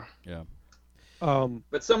 Ah, Yeah.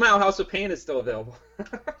 But somehow House of Pain is still available.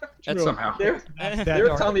 That's somehow. they're that, they're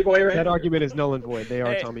ar- Tommy Boy, right? that argument is null and void. They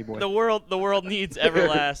are Hey, Tommy Boy. The world needs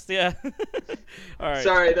Everlast. Yeah. All right.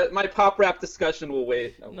 Sorry, my pop rap discussion will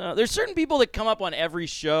wait. No, there's certain people that come up on every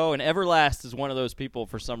show, and Everlast is one of those people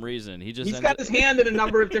for some reason. He just He's ends got up- his hand in a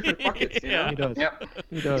number of different buckets. You know? Yeah. He does. Yep.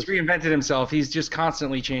 He does. He's reinvented himself. He's just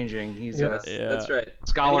constantly changing. He's Yeah. That's, Yeah. that's right.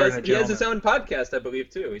 Scholar And and a he has his gentleman. own podcast, I believe,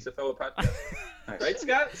 too. He's a fellow podcast. Right,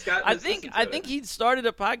 Scott? Scott. I listens think to it. he started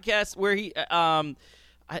a podcast where he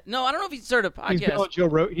I don't know if he started a He's been on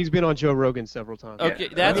podcast. He's been on Joe Rogan several times. Okay, Yeah.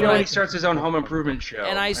 that's you know, right. he starts his own home improvement show.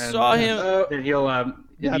 And I saw him- Then he'll Yeah, be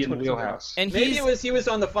that's in the what it's about. wheelhouse. And Maybe he's he was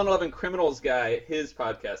on the Fun Loving Criminals guy, his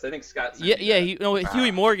podcast. I think Scott. sent me that.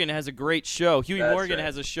 Huey Morgan has a great show. Huey That's Morgan right.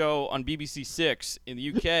 has a show on BBC Six in the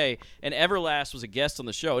UK, and Everlast was a guest on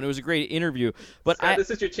the show, and it was a great interview. But Scott, this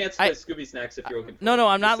is your chance to I- play Scooby Snacks if you're looking for No,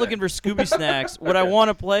 I'm not Just looking for saying. Scooby Snacks. What I want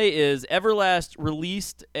to play is Everlast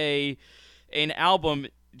released an album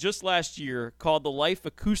just last year called The Life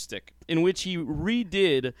Acoustic, in which he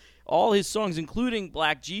redid all his songs, including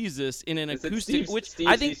Black Jesus, in an Is it acoustic. Steve- Which Steve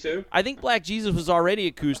I think Zissou? I think Black Jesus was already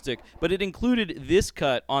acoustic, but it included this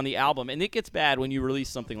cut on the album, and it gets bad when you release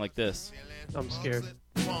something like this. I'm scared.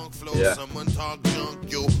 Funk flow, Yeah. someone talk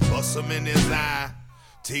junk, yo, bust him in his eye.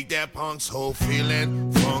 Take that punk's whole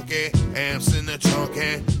feeling, funky, amps in the trunk,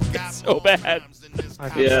 and got So more bad. rhymes than this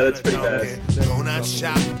Yeah, that's pretty donkey. bad. Donut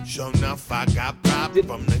shop, sure enough, I got pop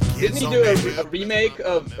from the Didn't kids he on do that a remake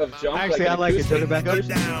of Jump? Actually, I an like it. acoustic Turn it back up. Get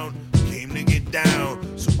down, came to get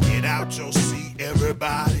down, so get out your seat,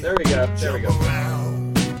 everybody. There we go. There we Jump go.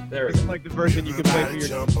 around, There we It's go. like the version you can play for everybody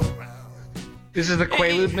your. jump around. This is the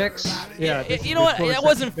Quaalude mix. Yeah. this is You know what? the That closest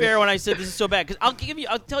wasn't fit. fair when I said this is so bad. Because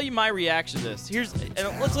I'll tell you my reaction to this.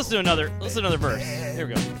 Let's listen to another verse. Here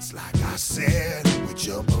we go. It's like I said, we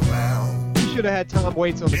jump around. You should have had Tom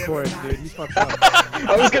Waits on the chorus, dude. He fucked up.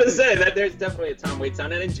 I was gonna say that there's definitely a Tom Waits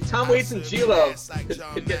sound, and Tom Waits and G-Lo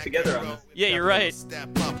could get together on this. Yeah, you're right. Step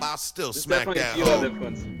up, I'll still There's smack definitely a that G-Lo hoe.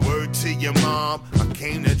 influence. Word to your mom, I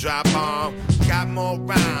came to drop bomb. Got more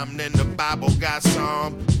rhyme than the Bible got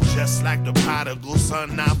some. Just like the prodigal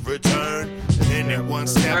son, I've returned. And then one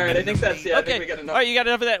step. All right, I think that's I Okay. think we got All enough. right, you got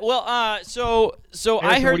enough of that. Well, so I Answer,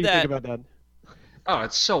 what heard do you that. think about that? Oh,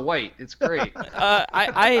 it's so white. It's great.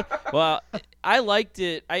 I liked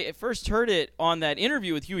it. I at first heard it on that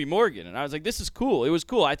interview with Huey Morgan, and I was like, this is cool. It was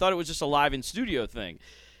cool. I thought it was just a live in studio thing.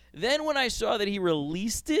 Then when I saw that he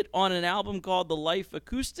released it on an album called The Life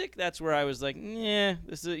Acoustic, that's where I was like, yeah,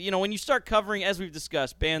 this is, when you start covering, as we've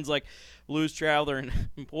discussed, bands like Blues Traveler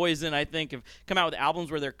and Poison, I think, have come out with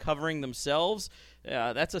albums where they're covering themselves.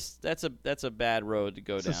 That's a bad road to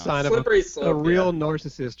go It's down. a sign of Slippery a slope, real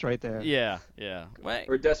narcissist right there. Yeah. Well,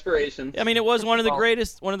 Or desperation. I mean, it was one of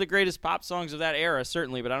the greatest pop songs of that era,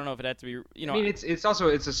 certainly. But I don't know if it had to be, I mean, it's also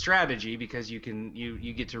a strategy because you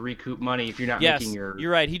get to recoup money if you're not Yes, making your.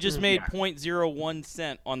 you're right. He just made Yeah. 0.01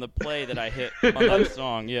 cent on the play that I hit on that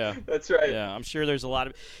song. Yeah, That's right. yeah. I'm sure there's a lot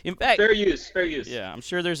of. In fact, Fair use. yeah, I'm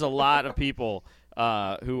sure there's a lot of people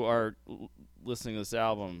who are listening to this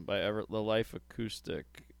album by The Life Acoustic.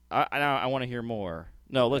 I want to hear more.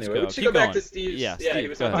 No, let's Anyway, go. we should Keep go back going. to Steve's. Yeah, Yeah, he Steve,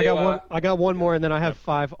 was go on ahead. I got one more, and then I have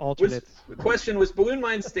 5 alternates. The question was Balloon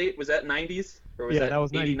Mind State, was that 90s? Or was Yeah, that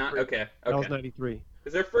was 89? 93. Okay. That was 93.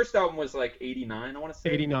 Because their first album was like 89, I want to say.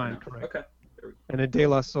 89, No. correct. Okay. And then De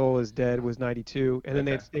La Soul is Dead was 92, and then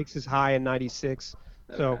they had Okay. Stakes is High in 96.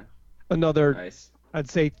 So Okay. another, Nice. I'd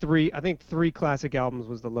say 3. I think 3 classic albums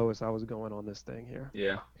was the lowest I was going on this thing here.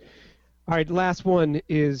 Yeah. All right, last one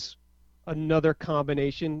is another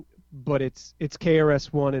combination, but it's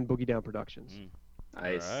KRS-One and Boogie Down Productions.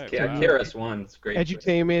 Nice. All right, K- wow. KRS-One is great.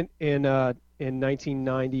 Edutainment in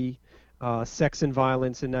 1990, Sex and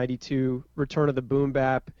Violence in 92, Return of the Boom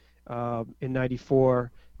Bap in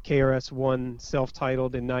 94, KRS-One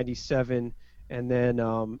self-titled in 97, and then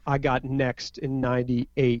I Got Next in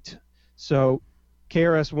 98. So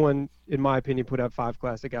KRS-One, in my opinion, put out 5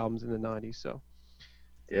 classic albums in the 90s. So.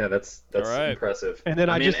 Yeah, that's All right. impressive. And then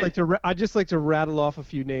I mean, just like to rattle off a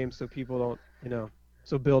few names so people don't,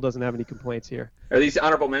 so Bill doesn't have any complaints here. Are these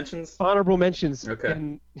honorable mentions? Honorable mentions. Okay.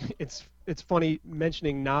 And it's funny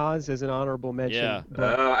mentioning Nas as an honorable mention. Yeah.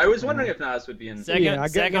 But I was wondering if Nas would be in. Second- yeah, I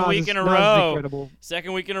get second Nas week is- in a Nas is row. incredible.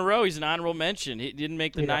 Second week in a row, he's an honorable mention. He didn't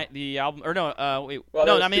make the Yeah. the album, or no, wait, Well, that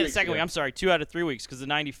no, was I 2 mean the weeks second ago. week. I'm sorry, 2 out of 3 weeks because the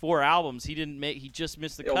 '94 albums he didn't make. He just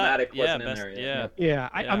missed the cut. Illmatic Yeah, wasn't in best, there, yeah. yeah. Yeah,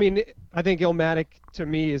 Yeah. I mean, I think Illmatic to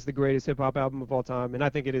me is the greatest hip hop album of all time, and I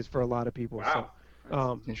think it is for a lot of people. Wow.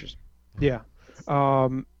 So, Interesting. yeah.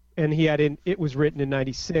 And he had it was written in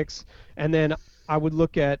 '96, and then I would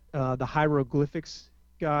look at the Hieroglyphics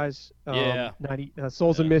guys. 90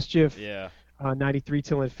 Souls of Mischief. Yeah. 93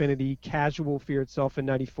 Till Infinity, Casual Fear Itself in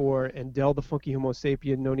 94, and Del the Funky Homo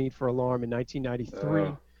Sapien, No Need for Alarm in 1993.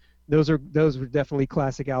 Oh. Those were definitely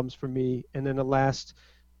classic albums for me. And then the last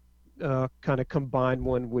kind of combined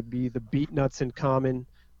one would be the Beatnuts and Common,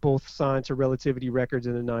 both signed to Relativity Records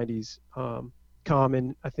in the 90s.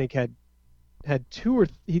 Common, I think, had 2 or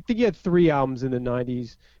he think he had 3 albums in the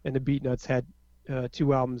 90s, and the Beatnuts had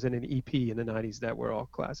 2 albums and an EP in the 90s that were all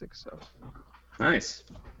classics. So. Nice.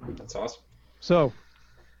 That's awesome. So,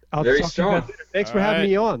 I'll Very talk to you guys strong. later. Thanks All for having right.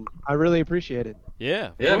 me on. I really appreciate it. Yeah.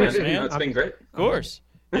 Of Yeah, course, man. man. It's been great. Of course.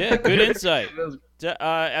 Yeah, good insight.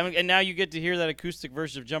 And now you get to hear that acoustic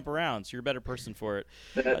version of Jump Around, so you're a better person for it.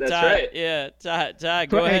 That's Ty, right. Yeah, Ty,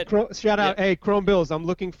 go ahead. Shout out, hey, Chrome Bills. I'm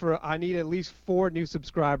looking I need at least 4 new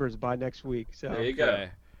subscribers by next week. So There you go. Okay.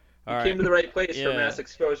 All You right. came to the right place for Yeah. mass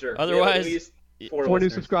exposure. Otherwise- 4 4 new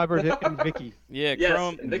listeners. subscribers and Vicky. Yeah, Yes,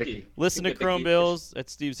 Chrome. and Vicky. Listen to Vicky. Chrome Bills.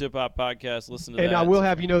 That's Steve's Hip Hop Podcast. Listen to And that. I will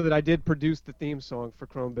have you know that I did produce the theme song for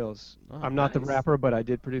Chrome Bills. Oh, I'm not the nice. rapper, but I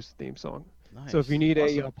did produce the theme song. Nice. So if you need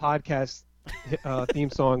Awesome. a podcast theme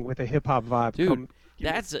song with a hip hop vibe, Dude, come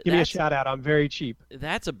give me a shout out. I'm very cheap.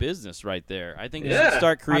 That's a business right there. I think you Yeah. should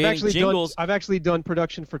start creating jingles. I've actually done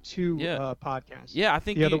production for 2 Yeah. podcasts. Yeah, I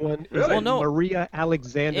think The other you- one is Really? the Well, no. Maria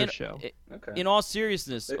Alexander in, show. Okay. in all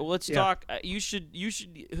seriousness, let's Yeah. talk. You should.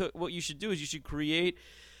 What you should do is you should create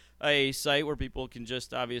a site where people can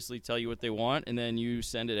just obviously tell you what they want, and then you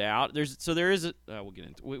send it out. There is a. We'll get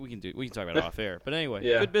into. We can talk about it off air. But anyway,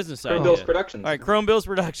 Yeah. good business Chrome idea. Bills Productions. All right, Chrome Bills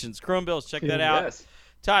Productions. Chrome Bills. Check that out. Yes.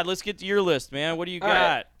 Todd, let's get to your list, man. What do you All got?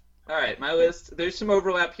 right. All right, my list. There's some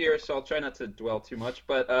overlap here, so I'll try not to dwell too much.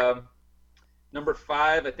 But number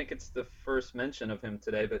 5, I think it's the first mention of him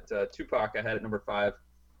today, but Tupac I had at number 5.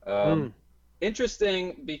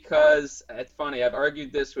 Interesting because it's funny. I've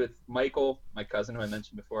argued this with Michael, my cousin who I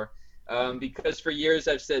mentioned before, because for years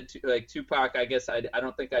I've said Tupac. I guess I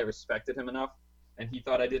don't think I respected him enough, and he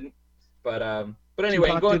thought I didn't. But anyway,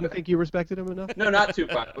 Tupac going didn't think you respected him enough? no, not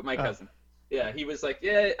Tupac, but my cousin. Yeah, he was like,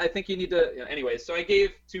 yeah, I think you need to. Anyway, so I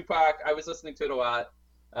gave Tupac. I was listening to it a lot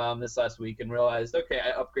this last week and realized, okay,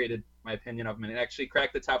 I upgraded my opinion of him and actually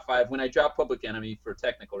cracked the top 5 when I dropped Public Enemy for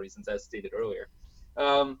technical reasons, as stated earlier.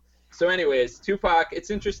 So, anyways, Tupac. It's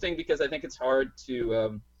interesting because I think it's hard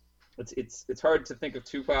to it's hard to think of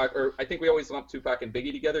Tupac, or I think we always lump Tupac and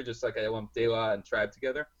Biggie together, just like I lump De La and Tribe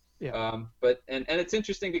together. Yeah. But it's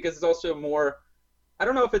interesting because it's also more. I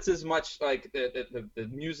don't know if it's as much like the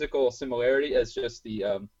musical similarity as just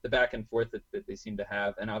the back and forth that they seem to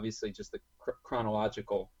have, and obviously just the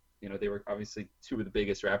chronological. They were obviously 2 of the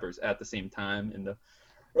biggest rappers at the same time in the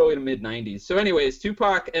early to mid '90s. So, anyways,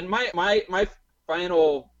 Tupac, and my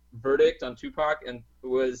final verdict on Tupac and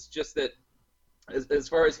was just that as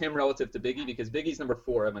far as him relative to Biggie, because Biggie's number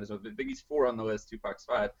 4, I might as well. Biggie's 4 on the list, Tupac's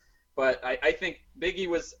 5, but I think Biggie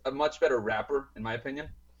was a much better rapper in my opinion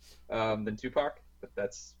than Tupac. But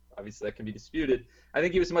that's obviously that can be disputed. I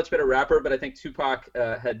think he was a much better rapper, but I think Tupac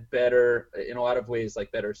had better, in a lot of ways,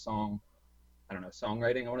 like better songwriting,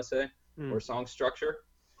 I want to say, or song structure.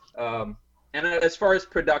 And as far as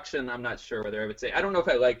production, I'm not sure whether I would say. I don't know if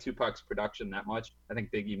I like Tupac's production that much. I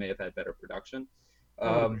think Biggie may have had better production.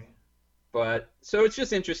 But so it's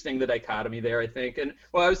just interesting, the dichotomy there, I think. And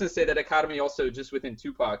well, I was going to say the dichotomy also just within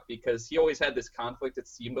Tupac, because he always had this conflict, it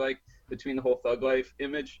seemed like, between the whole thug life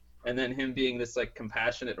image and then him being this like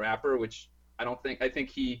compassionate rapper, which I think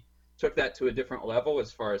he took that to a different level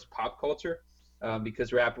as far as pop culture,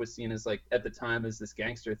 because rap was seen as like at the time as this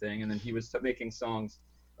gangster thing, and then he was making songs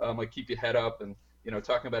like Keep Your Head Up and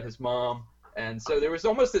talking about his mom, and so there was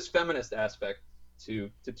almost this feminist aspect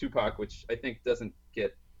to Tupac, which I think doesn't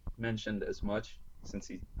get mentioned as much since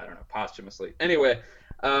he, I don't know, posthumously. Anyway,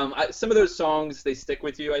 some of those songs, they stick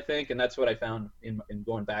with you, I think, and that's what I found in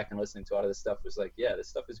going back and listening to a lot of this stuff was like, yeah, this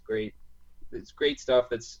stuff is great. It's great stuff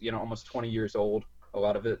that's, almost 20 years old, a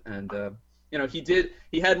lot of it. And,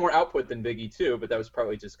 he had more output than Biggie too, but that was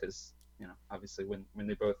probably just because, obviously when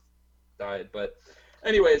they both died. But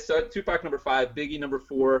anyway, so Tupac number 5, Biggie number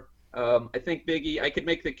 4. I think Biggie, I could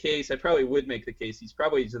make the case, I probably would make the case, he's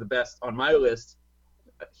probably the best on my list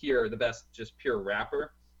here, the best just pure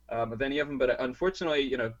rapper of any of them. But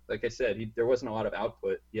unfortunately, like I said, there wasn't a lot of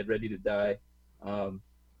output. He had Ready to Die, and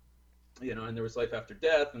there was Life After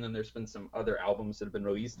Death, and then there's been some other albums that have been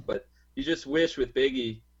released. But you just wish with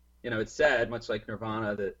Biggie, it's sad, much like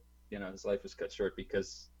Nirvana, that his life was cut short,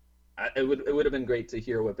 because it would have been great to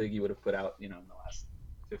hear what Biggie would have put out, in the last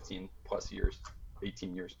 15 plus years,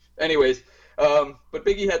 18 years. Anyways, but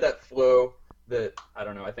Biggie had that flow that, I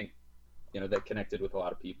don't know, I think, that connected with a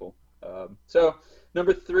lot of people. So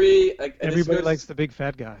number 3, everybody likes the big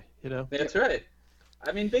fat guy, That's right.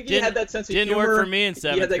 I mean, Biggie had that sense of humor. Didn't work for me in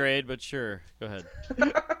 7th grade, but sure, go ahead.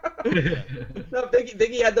 No,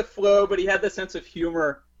 Biggie had the flow, but he had the sense of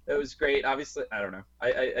humor. It was great. Obviously, I don't know.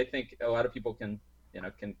 I think a lot of people can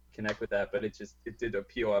connect with that, but it did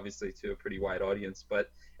appeal obviously to a pretty wide audience.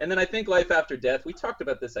 And then I think Life After Death, we talked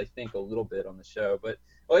about this I think a little bit on the show, but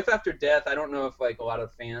Life After Death, I don't know if like a lot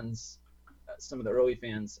of fans, some of the early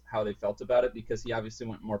fans, how they felt about it, because he obviously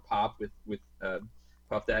went more pop with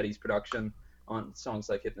Puff Daddy's production on songs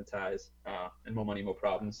like Hypnotize and Mo Money Mo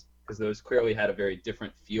Problems, because those clearly had a very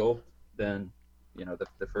different feel than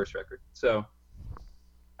the first record. So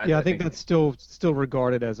I think that's still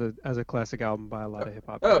regarded as a classic album by a lot of hip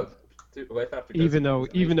hop. Oh, dude, Life After Death, even though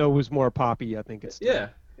it was more poppy, I think it's still,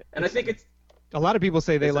 and I think it's a lot of people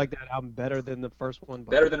say they like that album better than the first one.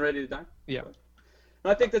 But better than Ready to Die. Yeah.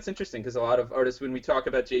 I think that's interesting because a lot of artists, when we talk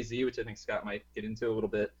about Jay-Z, which I think Scott might get into a little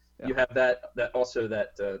bit, you have that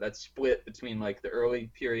that split between like the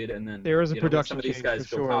early period and then There is a when production some of these change guys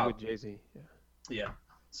for go sure pop. with Jay-Z. Yeah. Yeah.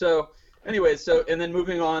 So, anyways, and then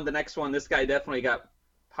moving on, the next one, this guy definitely got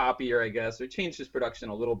poppier, I guess, or changed his production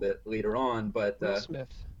a little bit later on, but Will Smith.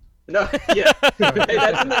 no, yeah, hey,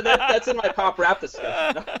 that's in my pop rap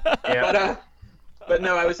discussion. Yeah. But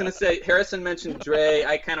no, I was gonna say Harrison mentioned Dre.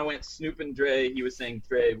 I kind of went Snoop and Dre. He was saying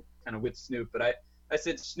Dre kind of with Snoop, but I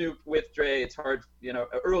said Snoop with Dre. It's hard,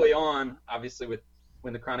 early on, obviously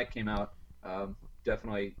when the Chronic came out,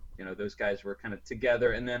 definitely, those guys were kind of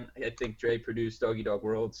together, and then I think Dre produced Doggy Dog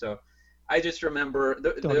World. So I just remember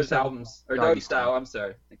those Style. albums, or Doggy Style. I'm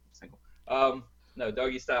sorry, I think it's single. No,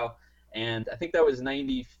 Doggy Style, and I think that was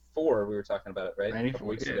 '94. We were talking about it, right? 94, A couple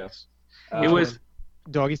weeks yes. ago. It was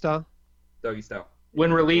Doggy Style. Doggy Style.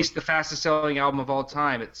 when released, the fastest selling album of all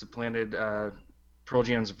time. It supplanted Pearl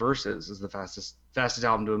Jam's Versus as the fastest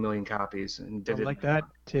album to 1 million copies, and I did like it. that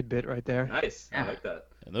tidbit right there. Nice. I Yeah. like that.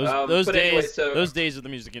 And those but days, anyway, so- those days of the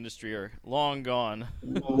music industry are long gone.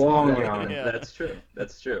 Long gone. Yeah. That's true.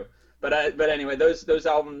 That's true. But anyway, those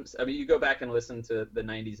albums. I mean, you go back and listen to the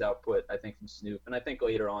 '90s output. I think from Snoop, and I think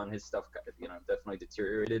later on his stuff, definitely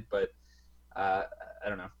deteriorated. But I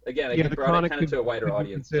don't know. Again, Yeah, it the brought it Chronic kind of to a wider could be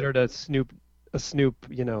audience. considered a Snoop,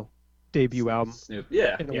 debut album Snoop.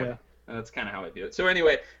 Yeah. in a Yeah. way. And that's kind of how I view it. So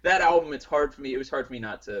anyway, that album, it was hard for me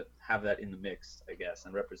not to have that in the mix, I guess,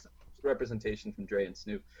 and representation from Dre and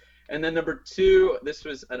Snoop. And then number 2, this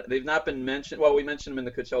was they've not been mentioned. Well, we mentioned them in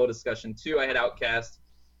the Coachella discussion too. I had Outkast.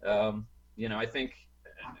 I think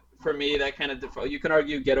for me that kind of you can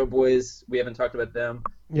argue Ghetto Boys. We haven't talked about them.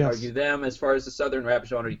 You Yes. argue them as far as the Southern rap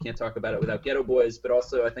genre. You can't talk about it without Ghetto Boys, but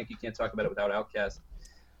also I think you can't talk about it without Outkast.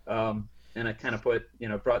 And I kind of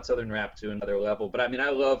brought Southern rap to another level. But I mean,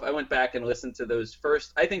 I went back and listened to those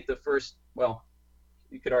first, I think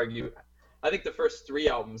you could argue, I think the first 3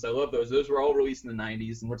 albums, I love those. Those were all released in the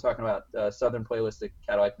 90s, and we're talking about Southern Playlistic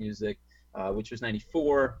Cadillac Music, which was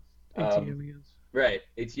 94. ATLiens. Right,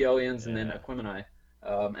 ATLiens, and then Aquemini.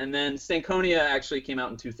 And then Stankonia actually came out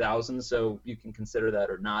in 2000, so you can consider that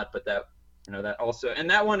or not, but that also, and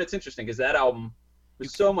that one, it's interesting because that album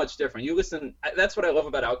was so much different. You listen, that's what I love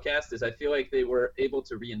about Outkast, is I feel like they were able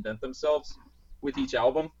to reinvent themselves with each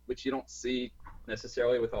album, which you don't see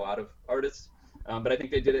necessarily with a lot of artists. But I think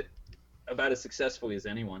they did it about as successfully as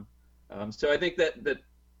anyone. So I think that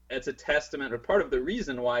it's a testament, or part of the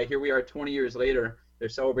reason why here we are 20 years later, they're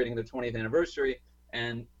celebrating their 20th anniversary,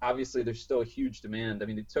 and obviously there's still a huge demand. I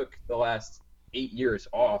mean, it took the last 8 years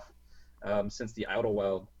off since the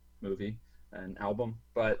Idlewild movie and album,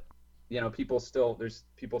 but people still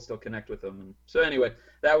connect with them. And so anyway,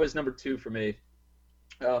 that was number 2 for me.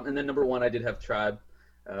 And then number 1, I did have Tribe.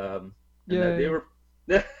 And they were,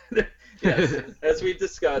 yes, as we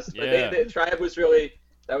discussed. Yeah. But Tribe was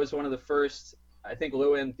that was one of the first. I think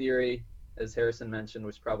Low End Theory, as Harrison mentioned,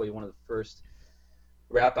 was probably one of the first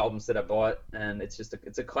rap albums that I bought, and it's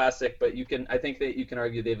a classic. But I think that you can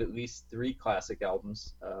argue they have at least 3 classic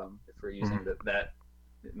albums if we're using that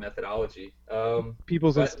methodology.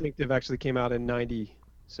 People's Instinctive actually came out in '90.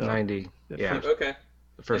 So 90. the Yeah, first- Okay.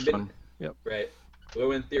 the first And one. Right.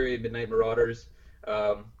 Low End Theory, Midnight Marauders.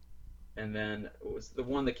 And then it was the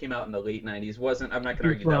one that came out in the late '90s. I'm not going to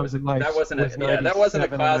argue that wasn't a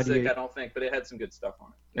 97 or classic, 98. I don't think, but it had some good stuff on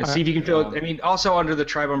it. And see if you can feel. I mean, also under the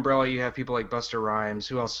Tribe umbrella, you have people like Busta Rhymes.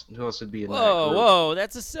 Who else would be in that group? Whoa,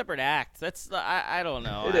 that's a separate act. That's I don't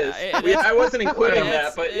know. It is. I wasn't including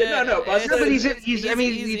that, but no, Busta. No, but he's. I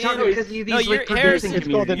mean, you talk because he's no, like you're- producing Harrison, It's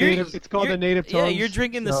called the community. native. It's called the Native Tongues. Yeah, you're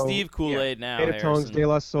drinking the so, Steve Kool-Aid now, Native Tongues, Harrison. De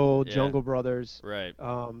La Soul, Yeah. Jungle Brothers. Right.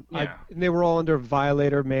 Yeah. And they were all under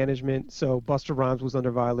Violator management. So Busta Rhymes was under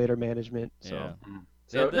Violator management. So Yeah.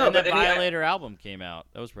 So, and, no, and but the anyway, Violator album came out.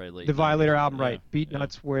 That was probably late. the 90s. Violator album, Yeah. right? Beat Yeah.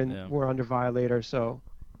 Nuts were Yeah. under Violator. So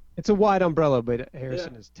it's a wide umbrella, but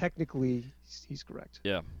Harrison is technically he's correct.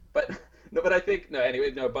 But I think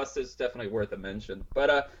anyway, Busta's definitely worth a mention.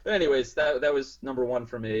 But anyways, that was number 1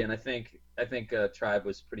 for me, and I think Tribe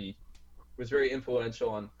was very influential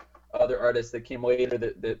on other artists that came later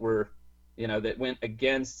that were that went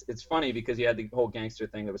against. It's funny because you had the whole gangster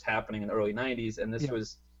thing that was happening in the early '90s, and this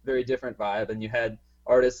was very different vibe. And you had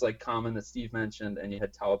artists like Common that Steve mentioned, and you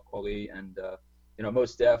had Talib Kweli and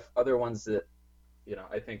Mos Def, other ones that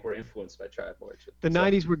I think were influenced by Tribe largely. The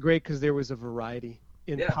 '90s were great because there was a variety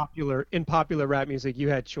in popular rap music. You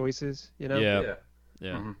had choices, Yeah. Yeah,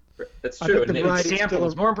 Yeah. that's I true. think the And You maybe- had variety is still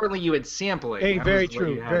samples. a- More importantly, you had sampling. Hey, That very was what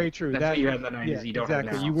you true, had. very true. That's what you had in the '90s. Yeah, you don't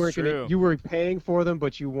exactly. have now. You weren't True. you were paying for them,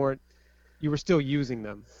 but you were still using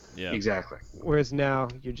them. Yeah. Exactly. Whereas now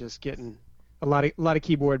you're just getting a lot of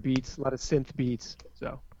keyboard beats, a lot of synth beats.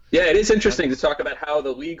 So Yeah, it is interesting to talk about how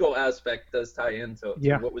the legal aspect does tie into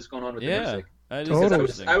Yeah. what was going on with the Yeah, music. that is Totally.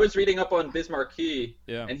 interesting. I was reading up on Biz Markie,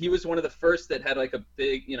 Yeah. and he was one of the first that had like a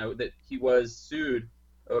big, that he was sued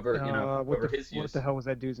over, over his what use. the hell was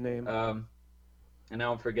that dude's name? And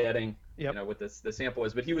now I'm forgetting, Yep. what the sample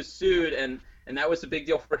was, but he was sued, and that was a big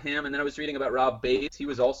deal for him. And then I was reading about Rob Bates; he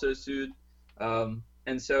was also sued,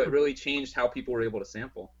 and so it really changed how people were able to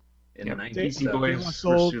sample in the '90s. Beastie So- Boys. De La were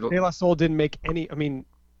Soul, sued- De La Soul didn't make any. I mean,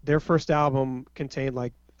 their first album contained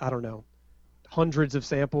like, I don't know, hundreds of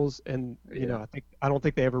samples, and Yeah. I don't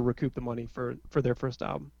think they ever recouped the money for their first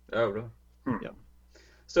album. Oh, really? Yeah.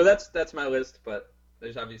 So that's my list, but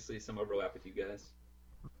there's obviously some overlap with you guys.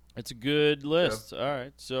 It's a good list. All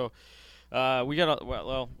right, so we got a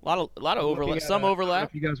lot of overlap. Some I don't know overlap.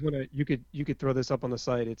 If you guys want to, you could throw this up on the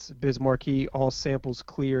site. It's Biz Markie All Samples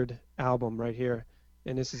Cleared album right here,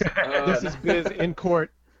 and this is this is Biz in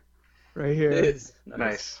court, right here. It is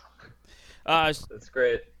Nice. That's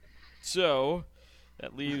great. So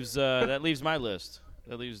that leaves my list.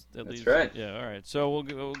 That leaves. right. Yeah. All right. So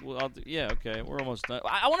okay. We're almost done.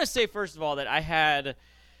 I want to say first of all that I had.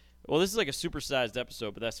 Well, this is like a supersized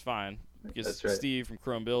episode, but that's fine because That's right. Steve from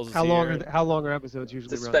Chrome Bills is How here. long are episodes It's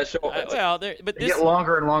usually a run? special. But They this get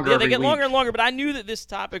longer and longer. yeah, they every get week. longer and longer. But I knew that this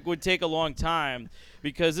topic would take a long time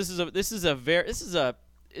because it's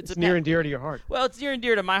near and dear to your heart. Well, it's near and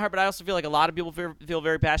dear to my heart, but I also feel like a lot of people feel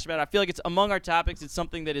very passionate about it. I feel like it's among our topics. It's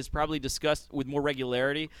something that is probably discussed with more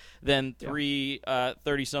regularity than three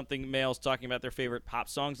 30-something males talking about their favorite pop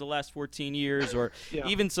songs the last 14 years, or Yeah.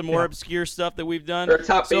 even some more obscure stuff that we've done. Or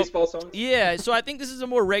top So- baseball songs. Yeah, so I think this is a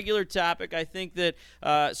more regular topic. I think that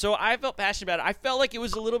so I felt passionate about it. I felt like it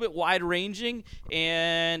was a little bit wide ranging,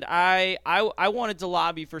 and I wanted to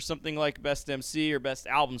lobby for something like best MC or best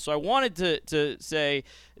album. So I wanted to say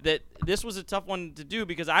that this was a tough one to do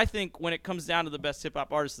because I think when it comes down to the best hip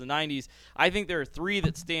hop artists of the '90s, I think there are three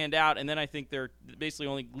that stand out, and then I think there basically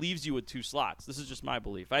only leaves you with two slots. This is just my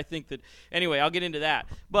belief. I think that anyway. I'll get into that,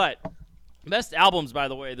 but. Best albums, by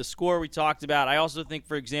the way, the score we talked about. I also think,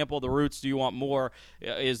 for example, The Roots' "Do You Want More"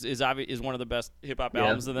 is one of the best hip hop Yeah,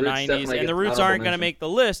 albums of the Roots '90s, definitely and The gets Roots honorable aren't going to mention. make the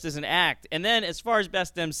list as an act. And then, as far as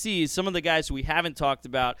best MCs, some of the guys who we haven't talked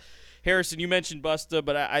about. Harrison, you mentioned Busta,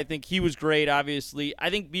 but I think he was great. Obviously, I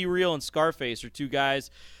think Be Real and Scarface are two guys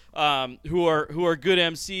who are good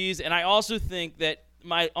MCs, and I also think that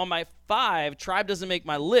on my 5, Tribe doesn't make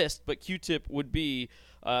my list, but Q-Tip would be.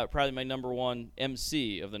 Probably my number 1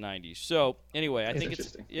 MC of the '90s. So anyway, I think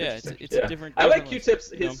it's Interesting. a different. I like different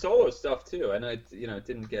Q-Tip's list, you know? his solo stuff too. I know it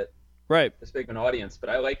didn't get Right. as big of an audience,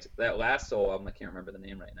 but I liked that last solo album. I can't remember the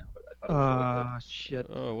name right now, but I thought it was really Shit.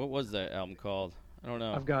 Oh, what was that album called? I don't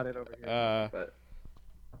know. I've got it over here. good. But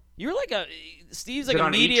You're like Steve's Is like it a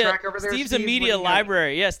on media. 8-track over there, Steve's a Steve? media What do you got?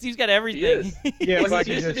 library. Yeah, Steve's got he everything. is. Yeah, if well, I he's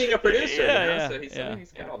could used to just- being a producer, Yeah, so yeah.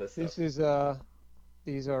 he's got all this This stuff. is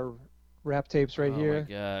these are rap tapes right Oh here.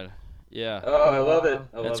 my god. Yeah. Oh, I love it.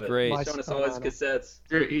 I That's love great. it. He's showing us all his cassettes.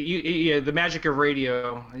 Yeah, the magic of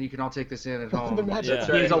radio. You can all take this in at home. The magic.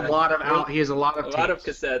 Yeah. He has a lot of He has a lot of tapes.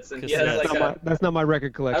 cassettes, and he Cassettes. has like That's not my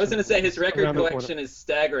record collection. I was gonna say his record Around the corner. collection is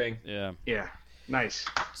staggering. Yeah. Yeah, nice.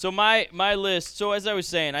 So my list. So as I was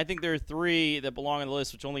saying, I think there are 3 that belong on the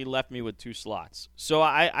list, which only left me with 2 slots. So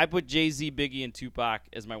I put Jay-Z, Biggie, and Tupac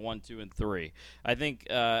as my 1, 2, and 3. I think,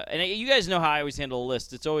 and you guys know how I always handle a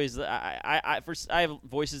list. It's always I have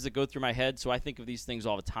voices that go through my head, so I think of these things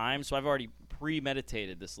all the time. So I've already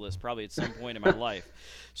premeditated this list probably at some point in my life.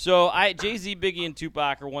 So Jay-Z, Biggie, and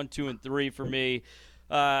Tupac are 1, 2, and 3 for me.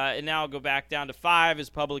 And now I'll go back down to 5 is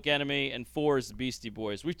Public Enemy and 4 is the Beastie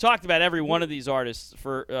Boys. We've talked about every one of these artists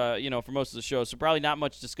for most of the show, so probably not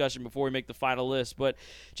much discussion before we make the final list. But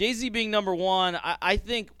Jay-Z being number 1, I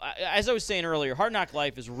think, as I was saying earlier, Hard Knock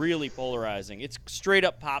Life is really polarizing. It's straight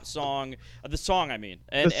up pop song, the song I mean,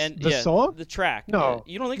 The song? the track. No.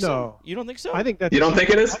 You don't think No. so? You don't think so? I think that's. You don't think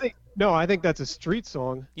it is? I think that's a street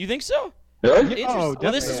song. You think so? Really? Interesting. Oh,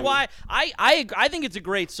 Well, this is definitely. why I think it's a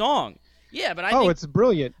great song. Yeah, but I Oh, think it's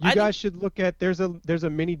brilliant. You I guys should look at. There's a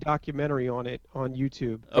mini documentary on it on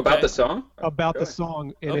YouTube About Okay. the song? about the Really?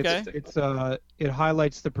 song, and Okay. it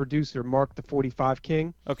highlights the producer Mark the 45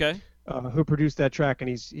 King, Okay. who produced that track, and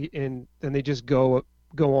and they just go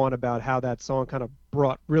on about how that song kind of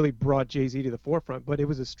brought Jay-Z to the forefront, but it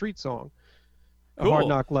was a street song. A Cool. Hard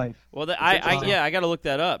Knock Life. Well, I got to look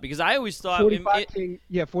that up because I always thought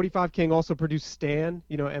 45 King also produced Stan,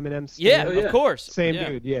 Eminem's Stan. yeah, Oh, yeah. of course, Same yeah.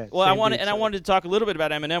 dude, yeah. Well, I same wanted dude, and I so wanted to talk a little bit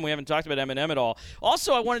about Eminem. We haven't talked about Eminem at all.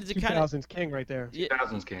 Also, I wanted to kind of 2000s King right there.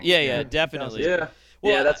 2000s King. yeah, definitely. Yeah.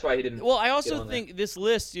 Well, yeah, that's why he didn't. Well, I get also on think this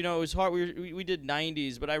list, it was hard. We did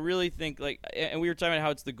 90s, but I really think and we were talking about how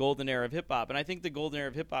it's the golden era of hip hop, and I think the golden era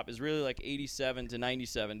of hip hop is really like 87 to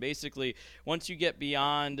 97. Basically, once you get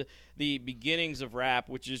beyond the beginnings of rap,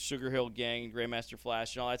 which is Sugar Hill Gang and Grandmaster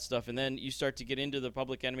Flash and all that stuff, and then you start to get into the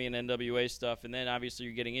Public Enemy and NWA stuff, and then obviously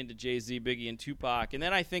you're getting into Jay-Z, Biggie, and Tupac, and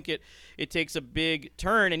then I think it takes a big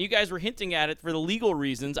turn, and you guys were hinting at it for the legal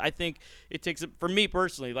reasons. I think it takes for me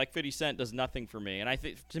personally, like 50 Cent does nothing for me, and I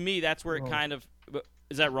think to me that's where it kind of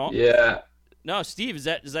is that wrong? Yeah. No, Steve,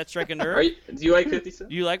 does that strike a nerve? Do you like 50 Cent?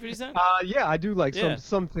 Do you like 50 Cent? Yeah, I do like Yeah.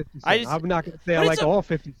 some 50 Cent. I'm not gonna say I but like it's all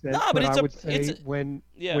 50 Cent, No, but it's I would say when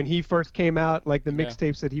he first came out, like the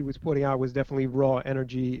mixtapes that he was putting out was definitely raw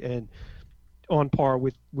energy and on par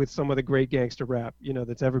with some of the great gangster rap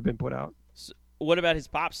that's ever been put out. So, what about his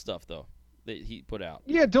pop stuff though that he put out?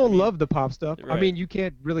 Yeah, love the pop stuff. Right. I mean, you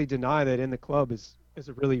can't really deny that In the Club is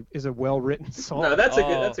a well-written song. No, that's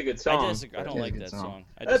a good song. I don't like that song.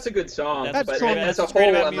 That's a good song. That's but song as a that's great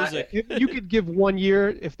whole, about I'm not- music. You could give 1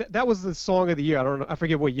 year if that was the song of the year. I don't know. I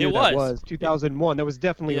forget what year It that was. 2001. That was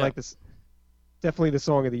definitely Yeah. like this. Definitely the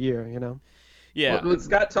song of the year. Yeah, Well,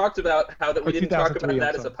 Scott talked about how that we Or didn't talk 2003, about I'm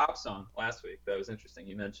that as a sorry. pop song last week. That was interesting.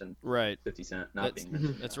 You mentioned right. 50 Cent not being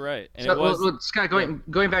mentioned. That's right. And So, it was well, Scott,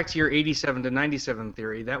 going back to your 87 to 97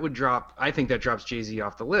 theory, that would drop. I think that drops Jay-Z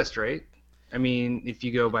off the list, right? I mean, if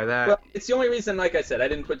you go by that. Well, it's the only reason, like I said, I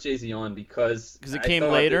didn't put Jay-Z on because it I came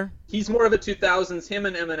thought later. that He's more of a 2000s. Him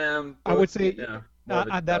and Eminem. I would say more of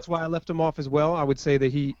a that's why I left him off as well. I would say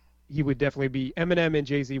that he would definitely be Eminem and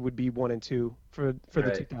Jay-Z would be 1 and 2 for the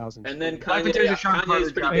Right. 2000s. And then Life and Times of Sean Kanye's Carter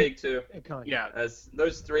pretty dropped- big too. And Kanye. Yeah. As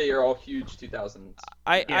those three are all huge 2000s.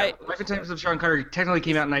 I Life and Times of Sean Carter technically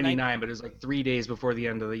came out in 99, but it was like 3 days before the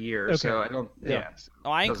end of the year. Okay. So I don't. Yeah. Yeah.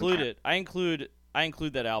 Oh, I Doesn't include matter. it. I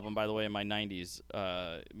include that album, by the way, in my 90s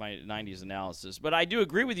analysis. But I do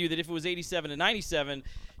agree with you that if it was 87 to 97,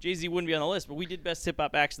 Jay-Z wouldn't be on the list. But we did best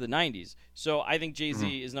hip-hop acts of the 90s. So I think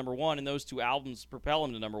Jay-Z is number one, and those two albums propel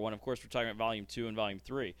him to number one. Of course, we're talking about Volume 2 and Volume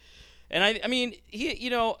 3. And I mean,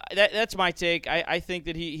 that's my take. I think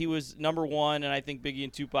that he was number one, and I think Biggie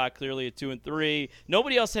and Tupac clearly at 2 and 3.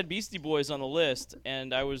 Nobody else had Beastie Boys on the list,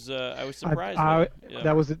 and I was surprised. by it. Yeah.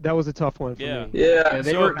 That was a tough one for Yeah. me. Yeah.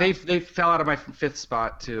 Yeah, they fell out of my 5th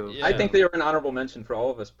spot too. Yeah. I think they were an honorable mention for all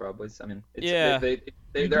of us, probably. I mean, Yeah. their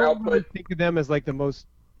You don't really output. think of them as like the most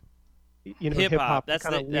Hip-hop, hip-hop that's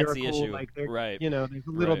kind of the- that's the lyrical, issue. like they're- Right. there's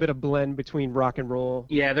a little Right. bit of blend between rock and roll.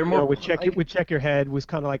 Yeah, they're You more. know, with Check Your Head was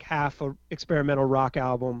kind of like half a experimental rock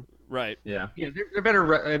album. Right. Yeah. Yeah, they're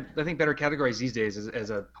better. I think better categorized these days as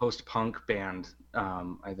a post-punk band.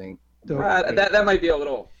 I think. So, That might be a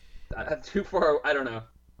little too far. I don't know.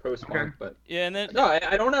 Post-punk, Okay. but Yeah, and then no,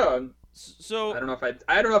 I don't know. so I don't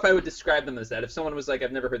know if I would describe them as that. If someone was like,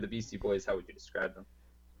 "I've never heard the Beastie Boys," how would you describe them?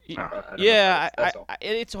 I don't know. yeah, That's all.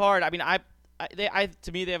 it's hard. I mean,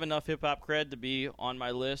 to me, they have enough hip hop cred to be on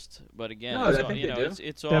my list. But again, No, it's I all, think you they know, do.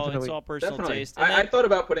 it's all Definitely. personal Definitely. taste. And I then- thought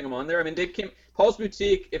about putting them on there. I mean, Paul's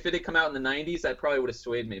Boutique. If it had come out in the '90s, that probably would have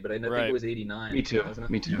swayed me. But I think Right. it was '89. Me too. Wasn't it?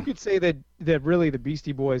 Me you too. could say that really the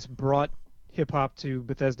Beastie Boys brought hip hop to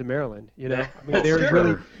Bethesda, Maryland. I mean, That's they're true.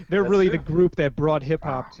 they're That's really true. the group that brought hip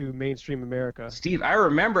hop to mainstream America. Steve, I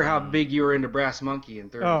remember how big you were into Brass Monkey in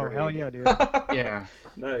 3rd Oh grade. hell yeah, dude! Yeah.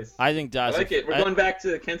 Nice. I think I Daz. like it. We're going back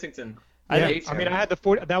to Kensington. I Yeah, think- I mean, I had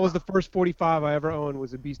that was the first 45 I ever owned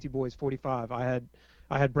was a Beastie Boys 45. I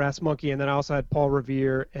had Brass Monkey, and then I also had Paul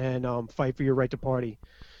Revere and Fight for Your Right to Party.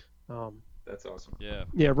 That's awesome.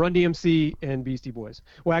 Yeah. Run DMC and Beastie Boys.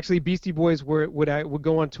 Well, actually, Beastie Boys would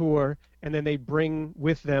go on tour, and then they'd bring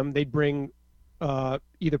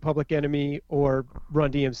either Public Enemy or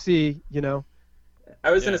Run DMC. I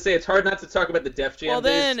was Yeah. going to say it's hard not to talk about the Def Jam Well,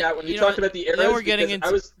 days, then, Scott. When you you know, talked about the eras, then we're getting because into.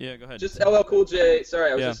 I was Yeah, go ahead. just LL Cool J.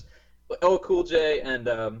 Sorry, I was Yeah. just LL Cool J and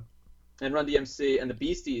Run DMC and the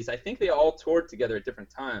Beasties. I think they all toured together at different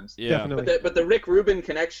times. yeah. Definitely. But the Rick Rubin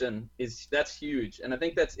connection that's huge, and I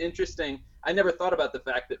think that's interesting. I never thought about the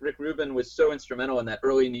fact that Rick Rubin was so instrumental in that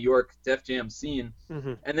early New York Def Jam scene,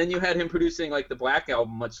 Mm-hmm. and then you had him producing like the Black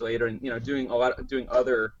Album much later, and doing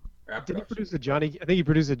other rap Did he production. produce I think he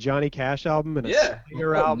produced a Johnny Cash album and a Yeah.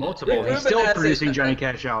 Slayer album. Multiple. Yeah, He's Rubin still has producing it. Johnny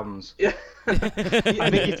Cash albums. Yeah. I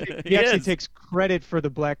think he actually Yes. takes credit for the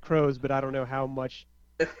Black Crows, but I don't know how much.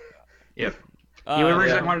 Yep. He originally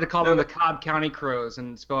yeah. wanted to call them the Cobb County Crows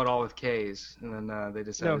and spell it all with K's, and then they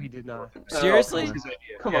decided. No, he did not. Seriously? His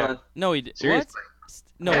idea. Come Yeah. on. No, he did. Seriously. What?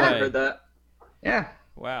 No I way. haven't heard that. Yeah.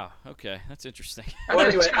 Wow. Okay, that's interesting. Well,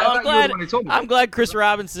 anyway, I thought you were the one who told me. I'm glad Chris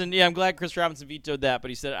Robinson. Yeah, I'm glad Chris Robinson vetoed that. But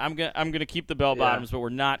he said I'm gonna keep the bell bottoms, but we're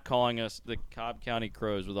not calling us the Cobb County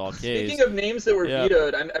Crows with all K's. Speaking of names that were Yeah.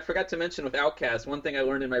 vetoed, I forgot to mention with Outkast, one thing I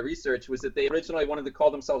learned in my research was that they originally wanted to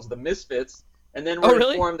call themselves the Misfits, and then were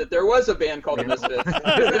really? informed that there was a band called the Misfits.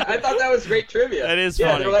 I thought that was great trivia. That is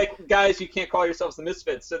Yeah, funny. they're like, guys, you can't call yourselves the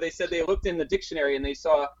Misfits. So they said they looked in the dictionary and they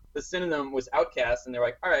saw the synonym was Outkast, and they're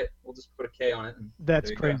like, all right, we'll just put a K on it. And That's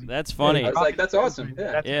there you crazy. That's funny. I was like, that's awesome.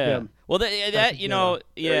 Yeah. That's Yeah. them. Well, that That's you know, There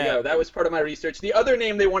you yeah. go. That was part of my research. The other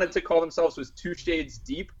name they wanted to call themselves was Two Shades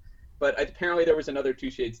Deep, but apparently there was another Two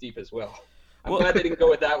Shades Deep as well. I'm Well- glad they didn't go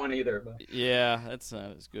with that one either. But. Yeah, that's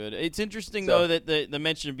not as good. It's interesting So- though that the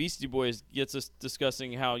mention of Beastie Boys gets us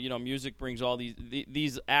discussing how music brings all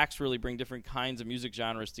these acts really bring different kinds of music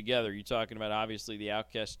genres together. You're talking about obviously the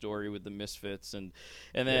Outkast story with the Misfits, and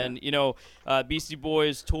then Beastie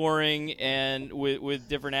Boys touring and with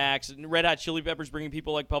different acts, and Red Hot Chili Peppers bringing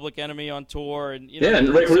people like Public Enemy on tour, and And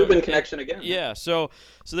Rick Rubin connection again. Yeah, so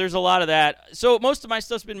there's a lot of that. So most of my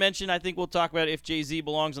stuff's been mentioned. I think we'll talk about if Jay-Z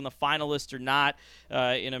belongs on the finalist or not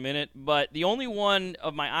in a minute. But the only one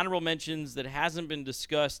of my honorable mentions that hasn't been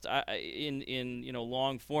discussed in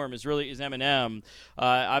long form is Eminem.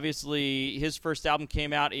 Obviously, his first album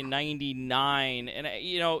came out in '99, and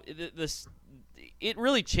it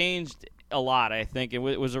really changed a lot, I think. It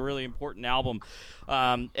was a really important album.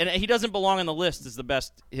 And he doesn't belong on the list as the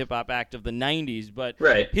best hip-hop act of the 90s, but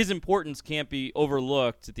Right. his importance can't be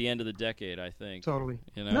overlooked at the end of the decade, I think. Totally.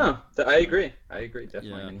 No, I agree. Definitely.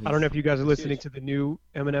 Yeah. I mean, I don't know if you guys are he's listening huge. to the new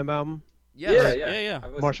Eminem album, Yes. Yeah. Yeah. I've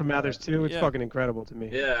listened Marshall to that. Mathers too. It's Yeah. fucking incredible to me.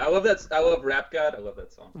 Yeah, I love that. I love Rap God. I love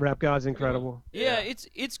that song. Rap God's incredible. Yeah,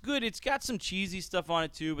 it's good. It's got some cheesy stuff on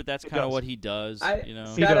it too, but that's kind of does. what he does. Scott, He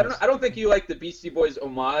I does. don't think you like the Beastie Boys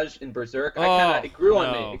homage in Berserk. It grew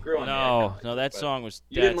on me. It grew on me. I kinda liked No, it, that but song was.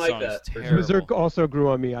 You didn't that like song was that. terrible. Berserk also grew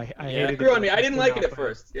on me. I hated It grew on me. it. I didn't like it at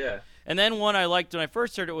first. Yeah. And then one I liked when I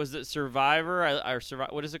first heard it was that Survivor.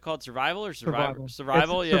 What is it called? Survival or Survivor?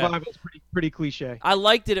 Survival. Yeah. Survival's pretty cliche. I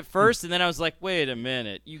liked it at first, and then I was like, "Wait a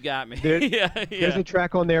minute, you got me." There- yeah. There's a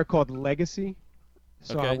track on there called Legacy,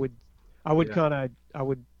 so Okay. I would Yeah. I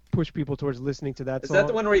would push people towards listening to that Is song. that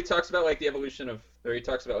the one where he talks about like the evolution of, or he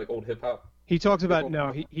talks about like old hip hop? He talks about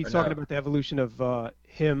People- he's or talking no? about the evolution of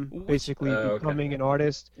him basically Oh, okay. becoming an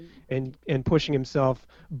artist and pushing himself,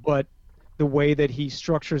 but the way that he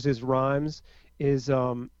structures his rhymes is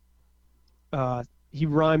he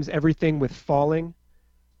rhymes everything with falling.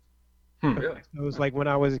 Really? It was like when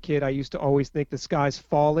I was a kid, I used to always think the sky's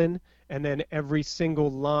fallen, and then every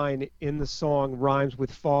single line in the song rhymes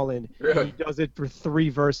with fallen. Really? He does it for 3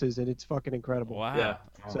 verses, and it's fucking incredible. Wow. Yeah.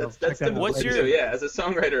 So That's check that the out. What's what's your- yeah, as a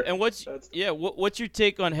songwriter. And what's That's- what's your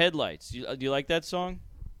take on Headlights? Do you like that song?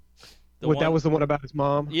 The What, that one- was the one about his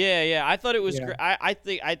mom? Yeah. I thought it was Yeah. great. I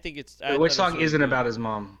think it's. I Which thought it song was isn't really about good, his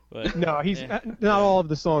mom? but- No, he's Yeah. not all of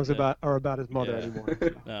the songs Yeah. are about his mother Yeah. anymore.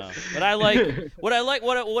 No, but I like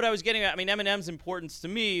what I was getting at. I mean, Eminem's importance to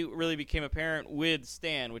me really became apparent with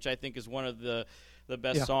 "Stan," which I think is one of the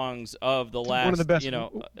best Yeah. songs of the last. One of the best,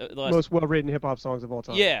 the last most well-written hip-hop songs of all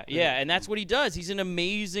time. Yeah, and that's what he does. He's an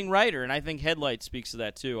amazing writer, and I think Headlight speaks to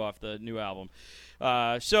that too off the new album.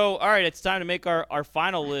 So, all right, it's time to make our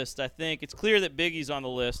final list. I think it's clear that Biggie's on the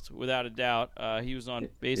list without a doubt. He was on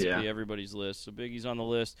basically Yeah. everybody's list, so Biggie's on the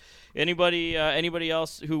list. Anybody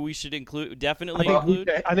else who we should include? Definitely I think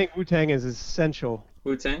include. I think Wu-Tang is essential.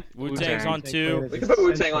 Wu-Tang. Wu-Tang's on Wu-Tang two. is We can put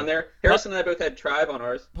Wu-Tang essential. on there. Harrison and I both had Tribe on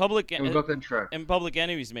ours. Public And we both had Tribe. and Public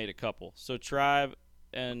Enemy's made a couple. So Tribe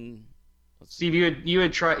and Steve, you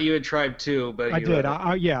had Tribe too, but I you did.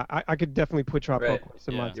 had- I could definitely put Tribe Right. Called Quest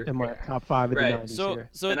in Yeah. my top 5 of the Right. 90s so here.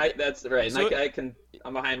 so And that's right. And so-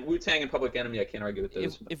 I'm behind Wu-Tang and Public Enemy. I can't argue with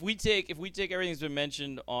those. if we take everything that's been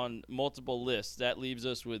mentioned on multiple lists, that leaves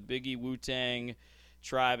us with Biggie, Wu-Tang,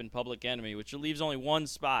 Tribe, and Public Enemy, which leaves only one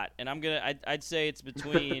spot. And I'd say it's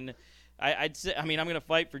between. I'm gonna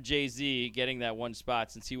fight for Jay-Z getting that one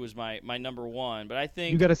spot since he was my number one. But I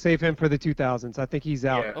think You got to save him for the 2000s. I think he's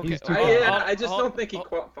out. Yeah. Okay. He's too I just don't think he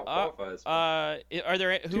qualifies. Are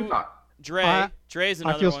there who? Tupac. Dre. Dre's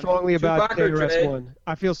another I feel one. strongly about Tupac or Dre? KRS-One.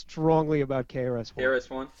 I feel strongly about KRS-One. Harris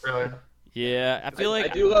one. Really? Yeah, I feel like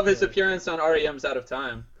I do love his appearance on REM's Out of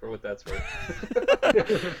Time, for what that's worth.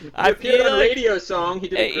 I He appeared feel on a like- radio song. He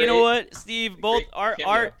did Hey, great. you know what, Steve? Both Great our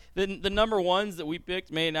cameo. the number ones that we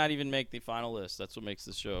picked may not even make the final list. That's what makes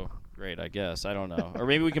the show great, I guess. I don't know, or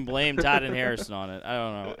maybe we can blame Todd and Harrison on it. I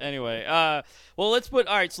don't know. Anyway, well, let's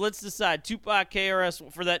decide Tupac, KRS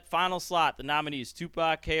for that final slot. The nominees: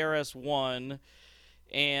 Tupac, KRS-One,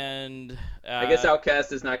 and I guess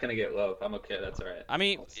Outkast is not going to get love. I'm okay. That's all right. I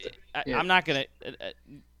mean, Yeah. I'm not gonna.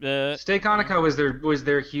 Steak Hanukkah was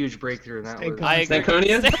their huge breakthrough. And that Steak was I agree.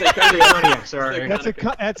 Stankonia? Stankonia, sorry.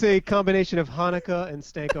 That's a combination of Hanukkah and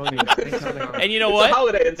Stankonia. And you know It's what? a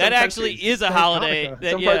holiday in some That actually countries. is a Thank holiday. Hanukkah.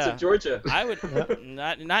 That, Some yeah, parts of Georgia. I would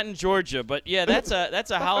not in Georgia, but yeah, that's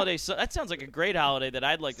a holiday. So that sounds like a great holiday that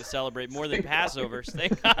I'd like to celebrate more than Passover.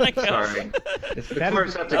 Steak Hanukkah. Sorry. It's the That core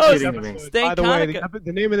is- septic Oh, shooting to me. Stank By the way, Hanukkah.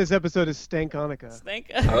 the name of this episode is Stank Hanukkah. Stank.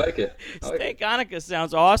 I like it. I like Steak it. Hanukkah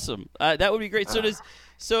sounds awesome. That would be great.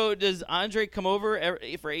 So does Andre come over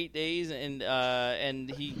for 8 days and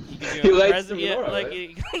he gives you He a lights present? the Yeah, menorah, like right?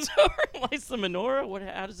 he comes over and lights the menorah. What?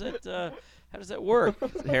 How does that work?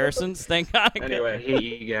 Harrison, Stank Hanukkah. I Anyway, hate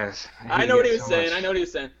you guys. I know what he was saying. I know what he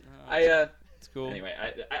was saying. It's cool. Anyway,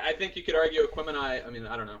 I think you could argue Equimini. I mean,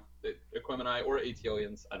 I don't know. Equimini or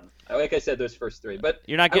Aetiolians. I don't know. Like I said, those first three. But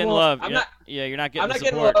You're not I getting won't- love. I'm You're not. Yeah, you're not getting I'm not the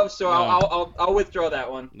getting support. love, so No. I'll withdraw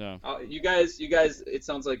that one. No. You guys. It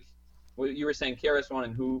sounds like you were saying KRS-One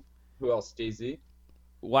and who else? Jay-Z.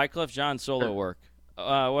 Wyclef Jean solo work.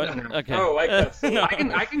 What? No. Okay. Oh, Wyclef solo.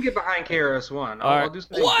 No. I can get behind KRS-One. All I'll right. do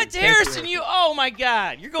something. What, Harrison? You? Oh my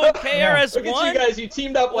God! You're going Look KRS-One? at you guys. You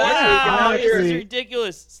teamed up last Wow, week, and now this you're. is Actually,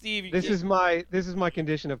 ridiculous, Steve. This is my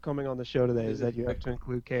condition of coming on the show today is that you have to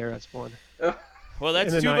include KRS-One. Well, that's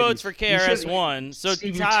in the 2 votes 90s. for You should- KRS-One. So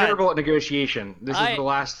Steve, you're Todd, terrible at negotiation. This I- is the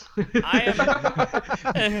last.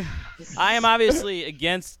 I am obviously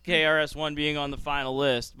against KRS-One being on the final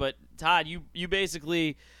list, but Todd, you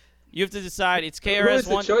basically you have to decide it's Who is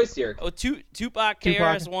the KRS-One. choice here? Oh, Tupac,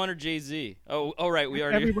 KRS-One, or Jay-Z? Oh, right, we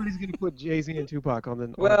already. Everybody's gonna put Jay-Z and Tupac on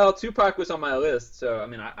the. Well, Tupac was on my list, so I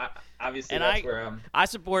mean, I obviously And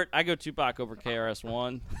that's where I go Tupac over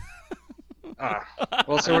KRS-One.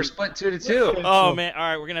 Well, so we're split 2-2. Oh man, all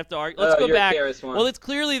right, we're gonna have to argue. Let's go you're back. KRS-One. Well, it's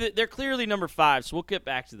clearly they're clearly number 5, so we'll get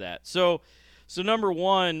back to that. So number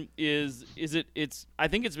 1 it's I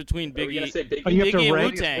think it's between Are we gonna Biggie. say Biggie? Oh, you have Biggie to and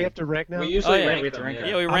rank. Wu-Tang. We have to rank now. We usually yeah, rank we have to them. rank Yeah.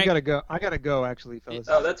 Yeah, we I rank. gotta go. I gotta go actually, fellas.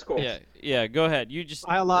 Oh, that's cool. Yeah. Go ahead. You just.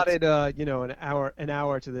 I allotted an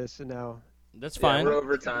hour to this, and now That's Yeah, fine. we're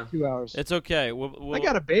over time. 2 hours. It's okay. We'll, I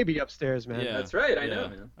got a baby upstairs, man. Yeah. That's right. I Yeah. know,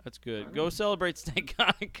 man. That's good. Go celebrate Steak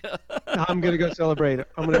Hanukkah. I'm gonna go celebrate.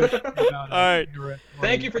 I'm gonna. All right.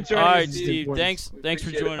 Thank you for joining All us, right, Steve. Steve. We Thanks for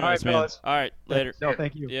appreciate it. joining All right, us, man. fellas. All right, later. No,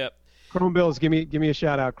 thank you. Yep. Chrome Bills, give me a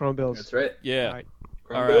shout out, Chrome Bills. That's right. Yeah. All right.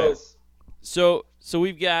 Chrome All right. Bills. So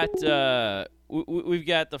we've got we've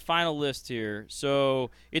got the final list here. So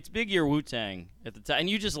it's Biggie or Wu-Tang at the time, and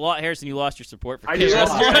you just lost Harrison. You lost your support for I KRS-One.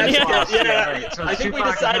 just lost. I just lost. Yeah. All right, so I think we Tupac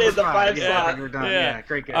is decided number the 5 Yeah, slot. I think we're done. Yeah. Yeah,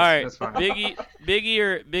 great guess. All right, That's fine.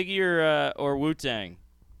 Biggie or Wu-Tang.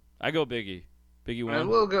 I go Biggie. Biggie one.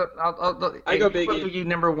 We'll go. I go put Biggie.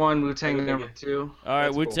 number 1, Wu-Tang I go number Biggie. 2. All right,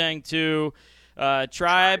 That's cool. Wu-Tang 2,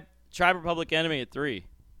 Tribe or Public Enemy at 3,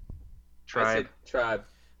 I Tribe. said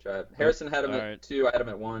Tribe. Harrison had him All at right. 2. I had him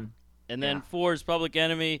at 1. and then Yeah. 4 is Public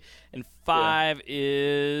Enemy, and 5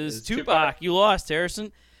 is Is Tupac. Tupac. You lost,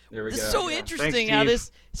 Harrison. There we This go. is so Yeah. interesting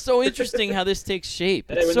Thanks, how this takes shape.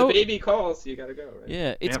 Hey, It's when so the baby calls, you gotta go, right?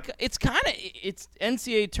 yeah, it's kind of it's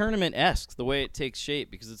NCAA tournament esque the way it takes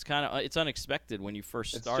shape because it's unexpected when you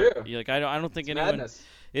first It's start. true. You're like I don't think It's anyone. madness.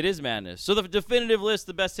 It is madness. So the definitive list: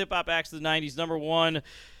 the best hip hop acts of the '90s. Number 1,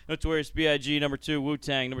 Notorious B.I.G. Number 2,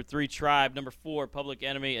 Wu-Tang. Number 3, Tribe. Number 4, Public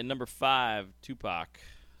Enemy, and number 5, Tupac.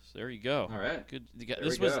 So there you go. All right. Good. There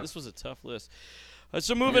This we was go. this was a tough list.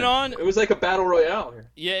 So moving on. It was like a battle royale here.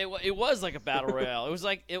 Yeah, it was like a battle royale. It was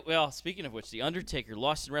like well, speaking of which, the Undertaker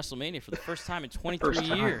lost in WrestleMania for the first time in 23 First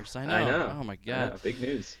time. years. I know. I know. Oh my I God. know, big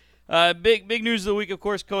news. Big news of the week, of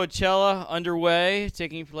course, Coachella underway,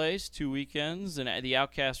 taking place 2 weekends, and the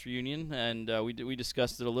Outkast reunion, and we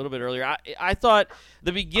discussed it a little bit earlier. I thought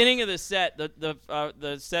the beginning of the set,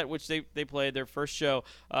 the set which they played their first show,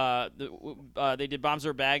 they did Bombs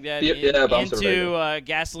Over Baghdad Yeah, Bombs Over into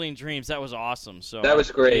Gasoline Dreams. That was awesome. So That was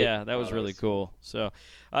great. Yeah, that was Oh, that really was- cool. So.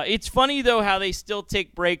 It's funny though how they still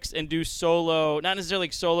take breaks and do solo, not necessarily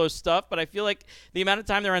like solo stuff, but I feel like the amount of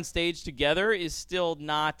time they're on stage together is still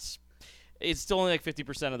not. It's still only like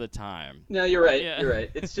 50% of the time. No, you're right. Yeah. You're right.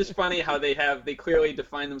 It's just funny how they clearly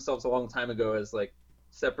defined themselves a long time ago as like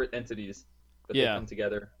separate entities, but Yeah. they come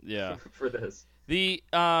together Yeah. for this.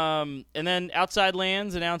 And then Outside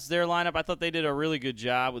Lands announced their lineup. I thought they did a really good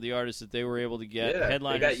job with the artists that they were able to get. Yeah,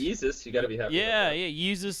 Headliners. they got Yeezus. You got to be happy. Yeah, about that.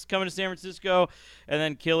 Yeezus coming to San Francisco, and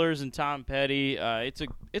then Killers and Tom Petty. It's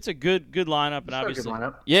a good lineup, and It's a good obviously,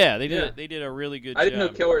 lineup. yeah, Yeah. they did a really good I job. didn't know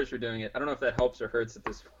Killers were doing it. I don't know if that helps or hurts at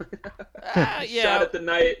this point. Yeah, Shot at the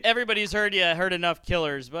night. everybody's heard enough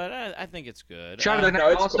Killers, but I think it's good. Shot No, of the no,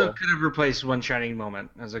 Night it's also cool. could have replaced One Shining Moment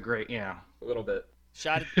as a great, A little bit.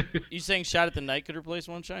 You saying Shot at the Night could replace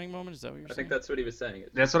One Shining Moment? Is that what you're I saying? think that's what he was saying.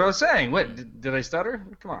 That's what I was saying. What did I stutter?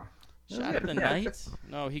 Come on. Shot at the Night?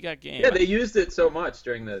 No, he got game. Yeah, they used it so much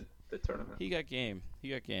during the tournament. He got game.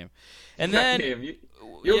 And then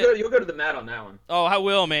You'll go to the mat on that one. Oh, I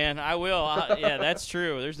will, man. I will. Yeah, that's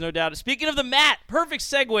true. There's no doubt. Speaking of the mat, perfect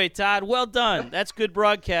segue, Todd. Well done. That's good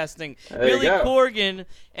broadcasting. Billy Corgan,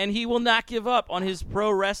 and he will not give up on his pro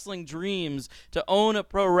wrestling dreams to own a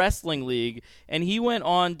pro wrestling league. And he went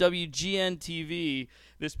on WGN TV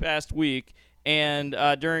this past week. And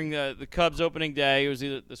during the Cubs opening day, it was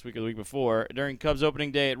either this week or the week before, during Cubs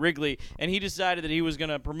opening day at Wrigley, and he decided that he was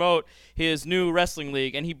going to promote his new wrestling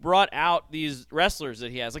league, and he brought out these wrestlers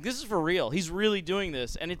that he has. Like, this is for real. He's really doing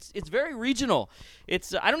this, and it's very regional.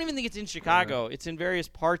 It's I don't even think it's in Chicago. It's in various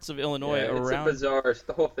parts of Illinois around. It's a bizarre.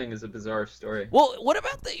 The whole thing is a bizarre story. Well, what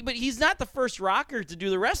about but he's not the first rocker to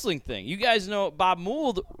do the wrestling thing. You guys know Bob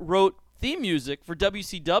Mould wrote theme music for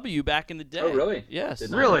WCW back in the day. Oh, really? Yes.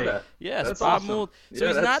 Really? Yes, That's Bob awesome. Mould. Yeah, So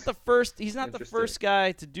he's not that's the first. He's not the interesting. first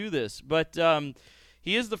guy to do this, but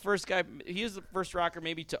he is the first guy. He is the first rocker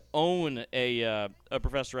maybe to own a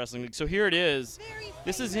professional wrestling league. So here it is.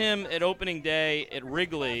 This is him at opening day at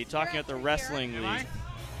Wrigley talking at the wrestling league.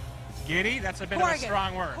 Giddy? That's a bit of a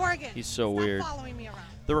strong word. Corgan, He's so stop weird. following me around.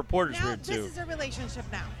 The reporter's Now weird this too. is a relationship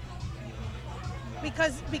now.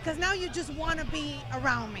 Because now you just want to be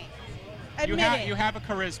around me. Admit it. You have a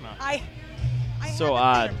charisma. I So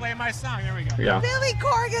have odd. Play my song. There we go. Yeah. Billy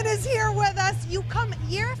Corgan is here with us. You come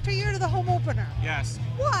year after year to the home opener. Yes.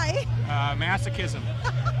 Why? Masochism.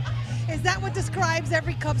 Is that what describes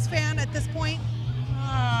every Cubs fan at this point?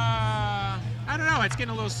 I don't know. It's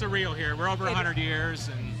getting a little surreal here. We're over 100 years,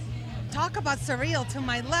 and Talk about surreal to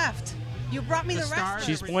my left. You brought me The the stars. wrestlers.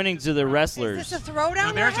 She's pointing to the wrestlers. Is this a throwdown now,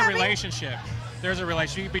 we're there's a having? relationship. There's a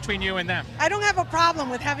relationship between you and them. I don't have a problem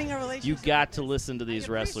with having a relationship. You got to listen to these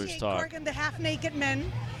I wrestlers appreciate talk. Corgan, the half-naked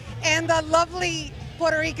men, and the lovely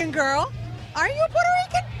Puerto Rican girl. Are you Puerto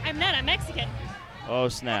Rican? I'm not. I'm Mexican. Oh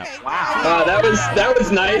snap! Okay. Wow, that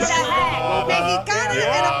was nice. Mexicana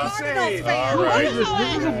and a Cardinals fan. All right.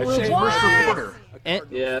 What? This is first reporter. And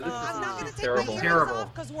Yeah, this I'm not going is to take terrible. my Terrible. ears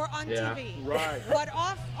off because we're on Yeah. TV. Right. But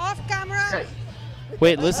off camera, Hey.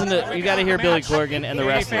 wait, listen to you got to hear Billy Corgan and the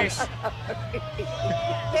wrestlers. Babyface.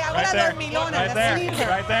 te hago la dormilona, Right the there. sleeper.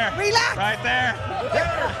 Right there. Relax. Right there.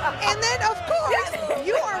 And then, of course,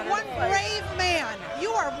 you are one brave man.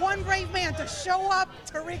 You are one brave man to show up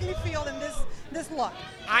to Wrigley Field in this look.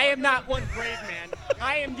 I am not one brave man.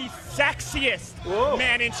 I am the sexiest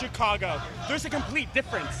man in Chicago. There's a complete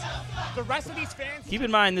difference. The rest of these fans Keep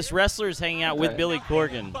in mind, this wrestler is hanging out with Billy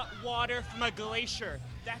Corgan. but water from a glacier.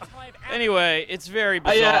 That's how I've acted. Anyway, it's very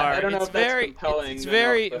Oh, yeah, bizarre. I don't know it's if that's very, compelling it's or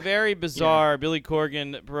very, not, but- very bizarre. Billy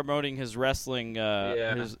Corgan promoting his wrestling,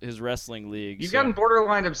 Yeah. his wrestling league. You've so. gotten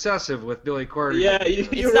borderline obsessive with Billy Corgan. Yeah, you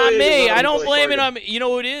It's really not is me. loving I don't Billy blame it Corgan. on me. You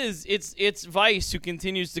know who it is? It's Vice who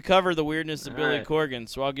continues to cover the weirdness of All Billy right. Corgan.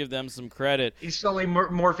 So I'll give them some credit. He's slowly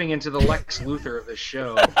morphing into the Lex Luthor of the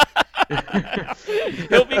show.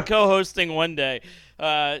 He'll be co-hosting one day.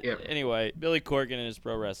 Yep. Anyway, Billy Corgan and his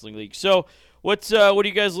pro wrestling league. So what are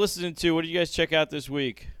you guys listening to? What did you guys check out this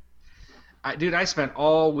week? Dude, I spent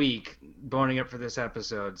all week boning up for this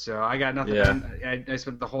episode, so I got nothing. Yeah. I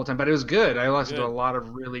spent the whole time, but it was good. I listened to Good. a lot of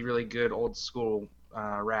really, really good old school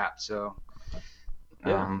rap, so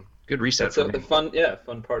Yeah. good reset That's for a me.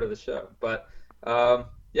 fun part of the show. But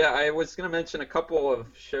yeah, I was going to mention a couple of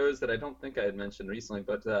shows that I don't think I had mentioned recently,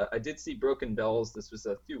 but I did see Broken Bells. This was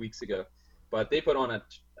a few weeks ago, but they put on an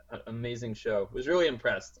amazing show. I was really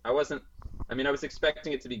impressed. I was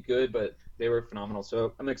expecting it to be good, but they were phenomenal.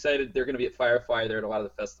 So I'm excited. They're going to be at Firefly. They're at a lot of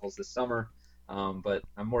the festivals this summer, but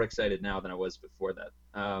I'm more excited now than I was before that.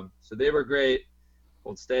 So they were great.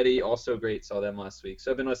 Hold Steady, also great. Saw them last week. So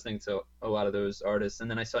I've been listening to a lot of those artists. And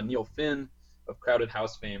then I saw Neil Finn of Crowded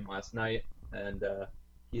House fame last night, and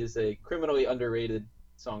he is a criminally underrated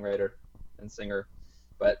songwriter and singer.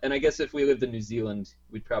 And I guess if we lived in New Zealand,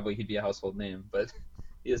 he'd be a household name, but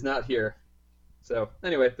he is not here. So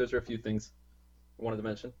anyway, those are a few things I wanted to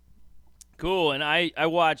mention. Cool, and I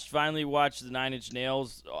finally watched the Nine Inch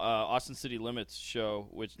Nails Austin City Limits show,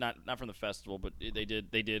 which not from the festival, but they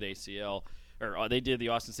did ACL, or they did the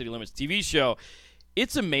Austin City Limits TV show.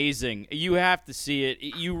 It's amazing. You have to see it.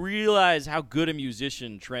 You realize how good a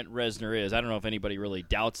musician Trent Reznor is. I don't know if anybody really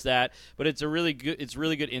doubts that, but it's really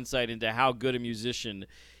good insight into how good a musician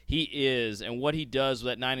he is and what he does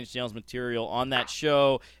with that Nine Inch Nails material on that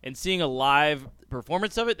show, and seeing a live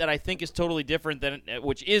performance of it that I think is totally different than,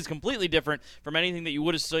 which is completely different from anything that you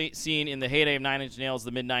would have seen in the heyday of Nine Inch Nails,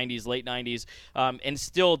 the mid-90s, late 90s, and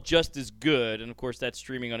still just as good. And of course that's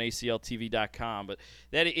streaming on acltv.com, but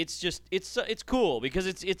that it's cool because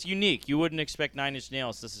it's unique. You wouldn't expect Nine Inch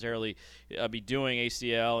Nails necessarily be doing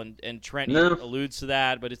ACL, and Trent alludes to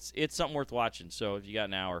that, but it's something worth watching. So if you got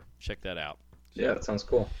an hour, check that out. Yeah, that sounds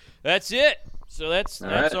cool. That's it. So that's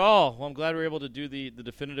right. all. Well, I'm glad we were able to do the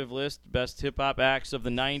definitive list, best hip-hop acts of the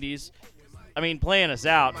 90s. I mean, playing us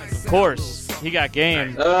out, of course. He got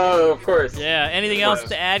game. Oh, of course. Yeah. Anything else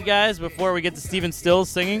to add, guys, before we get to Stephen Stills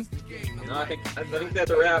singing? No, I think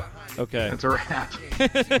that's a wrap. Okay. That's a wrap.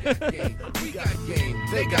 We got game,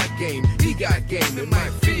 they got game, he got game. It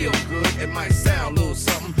might feel good, it might sound a little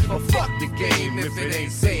something, but fuck the game if it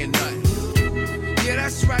ain't saying nothing. Yeah,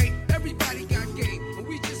 that's right.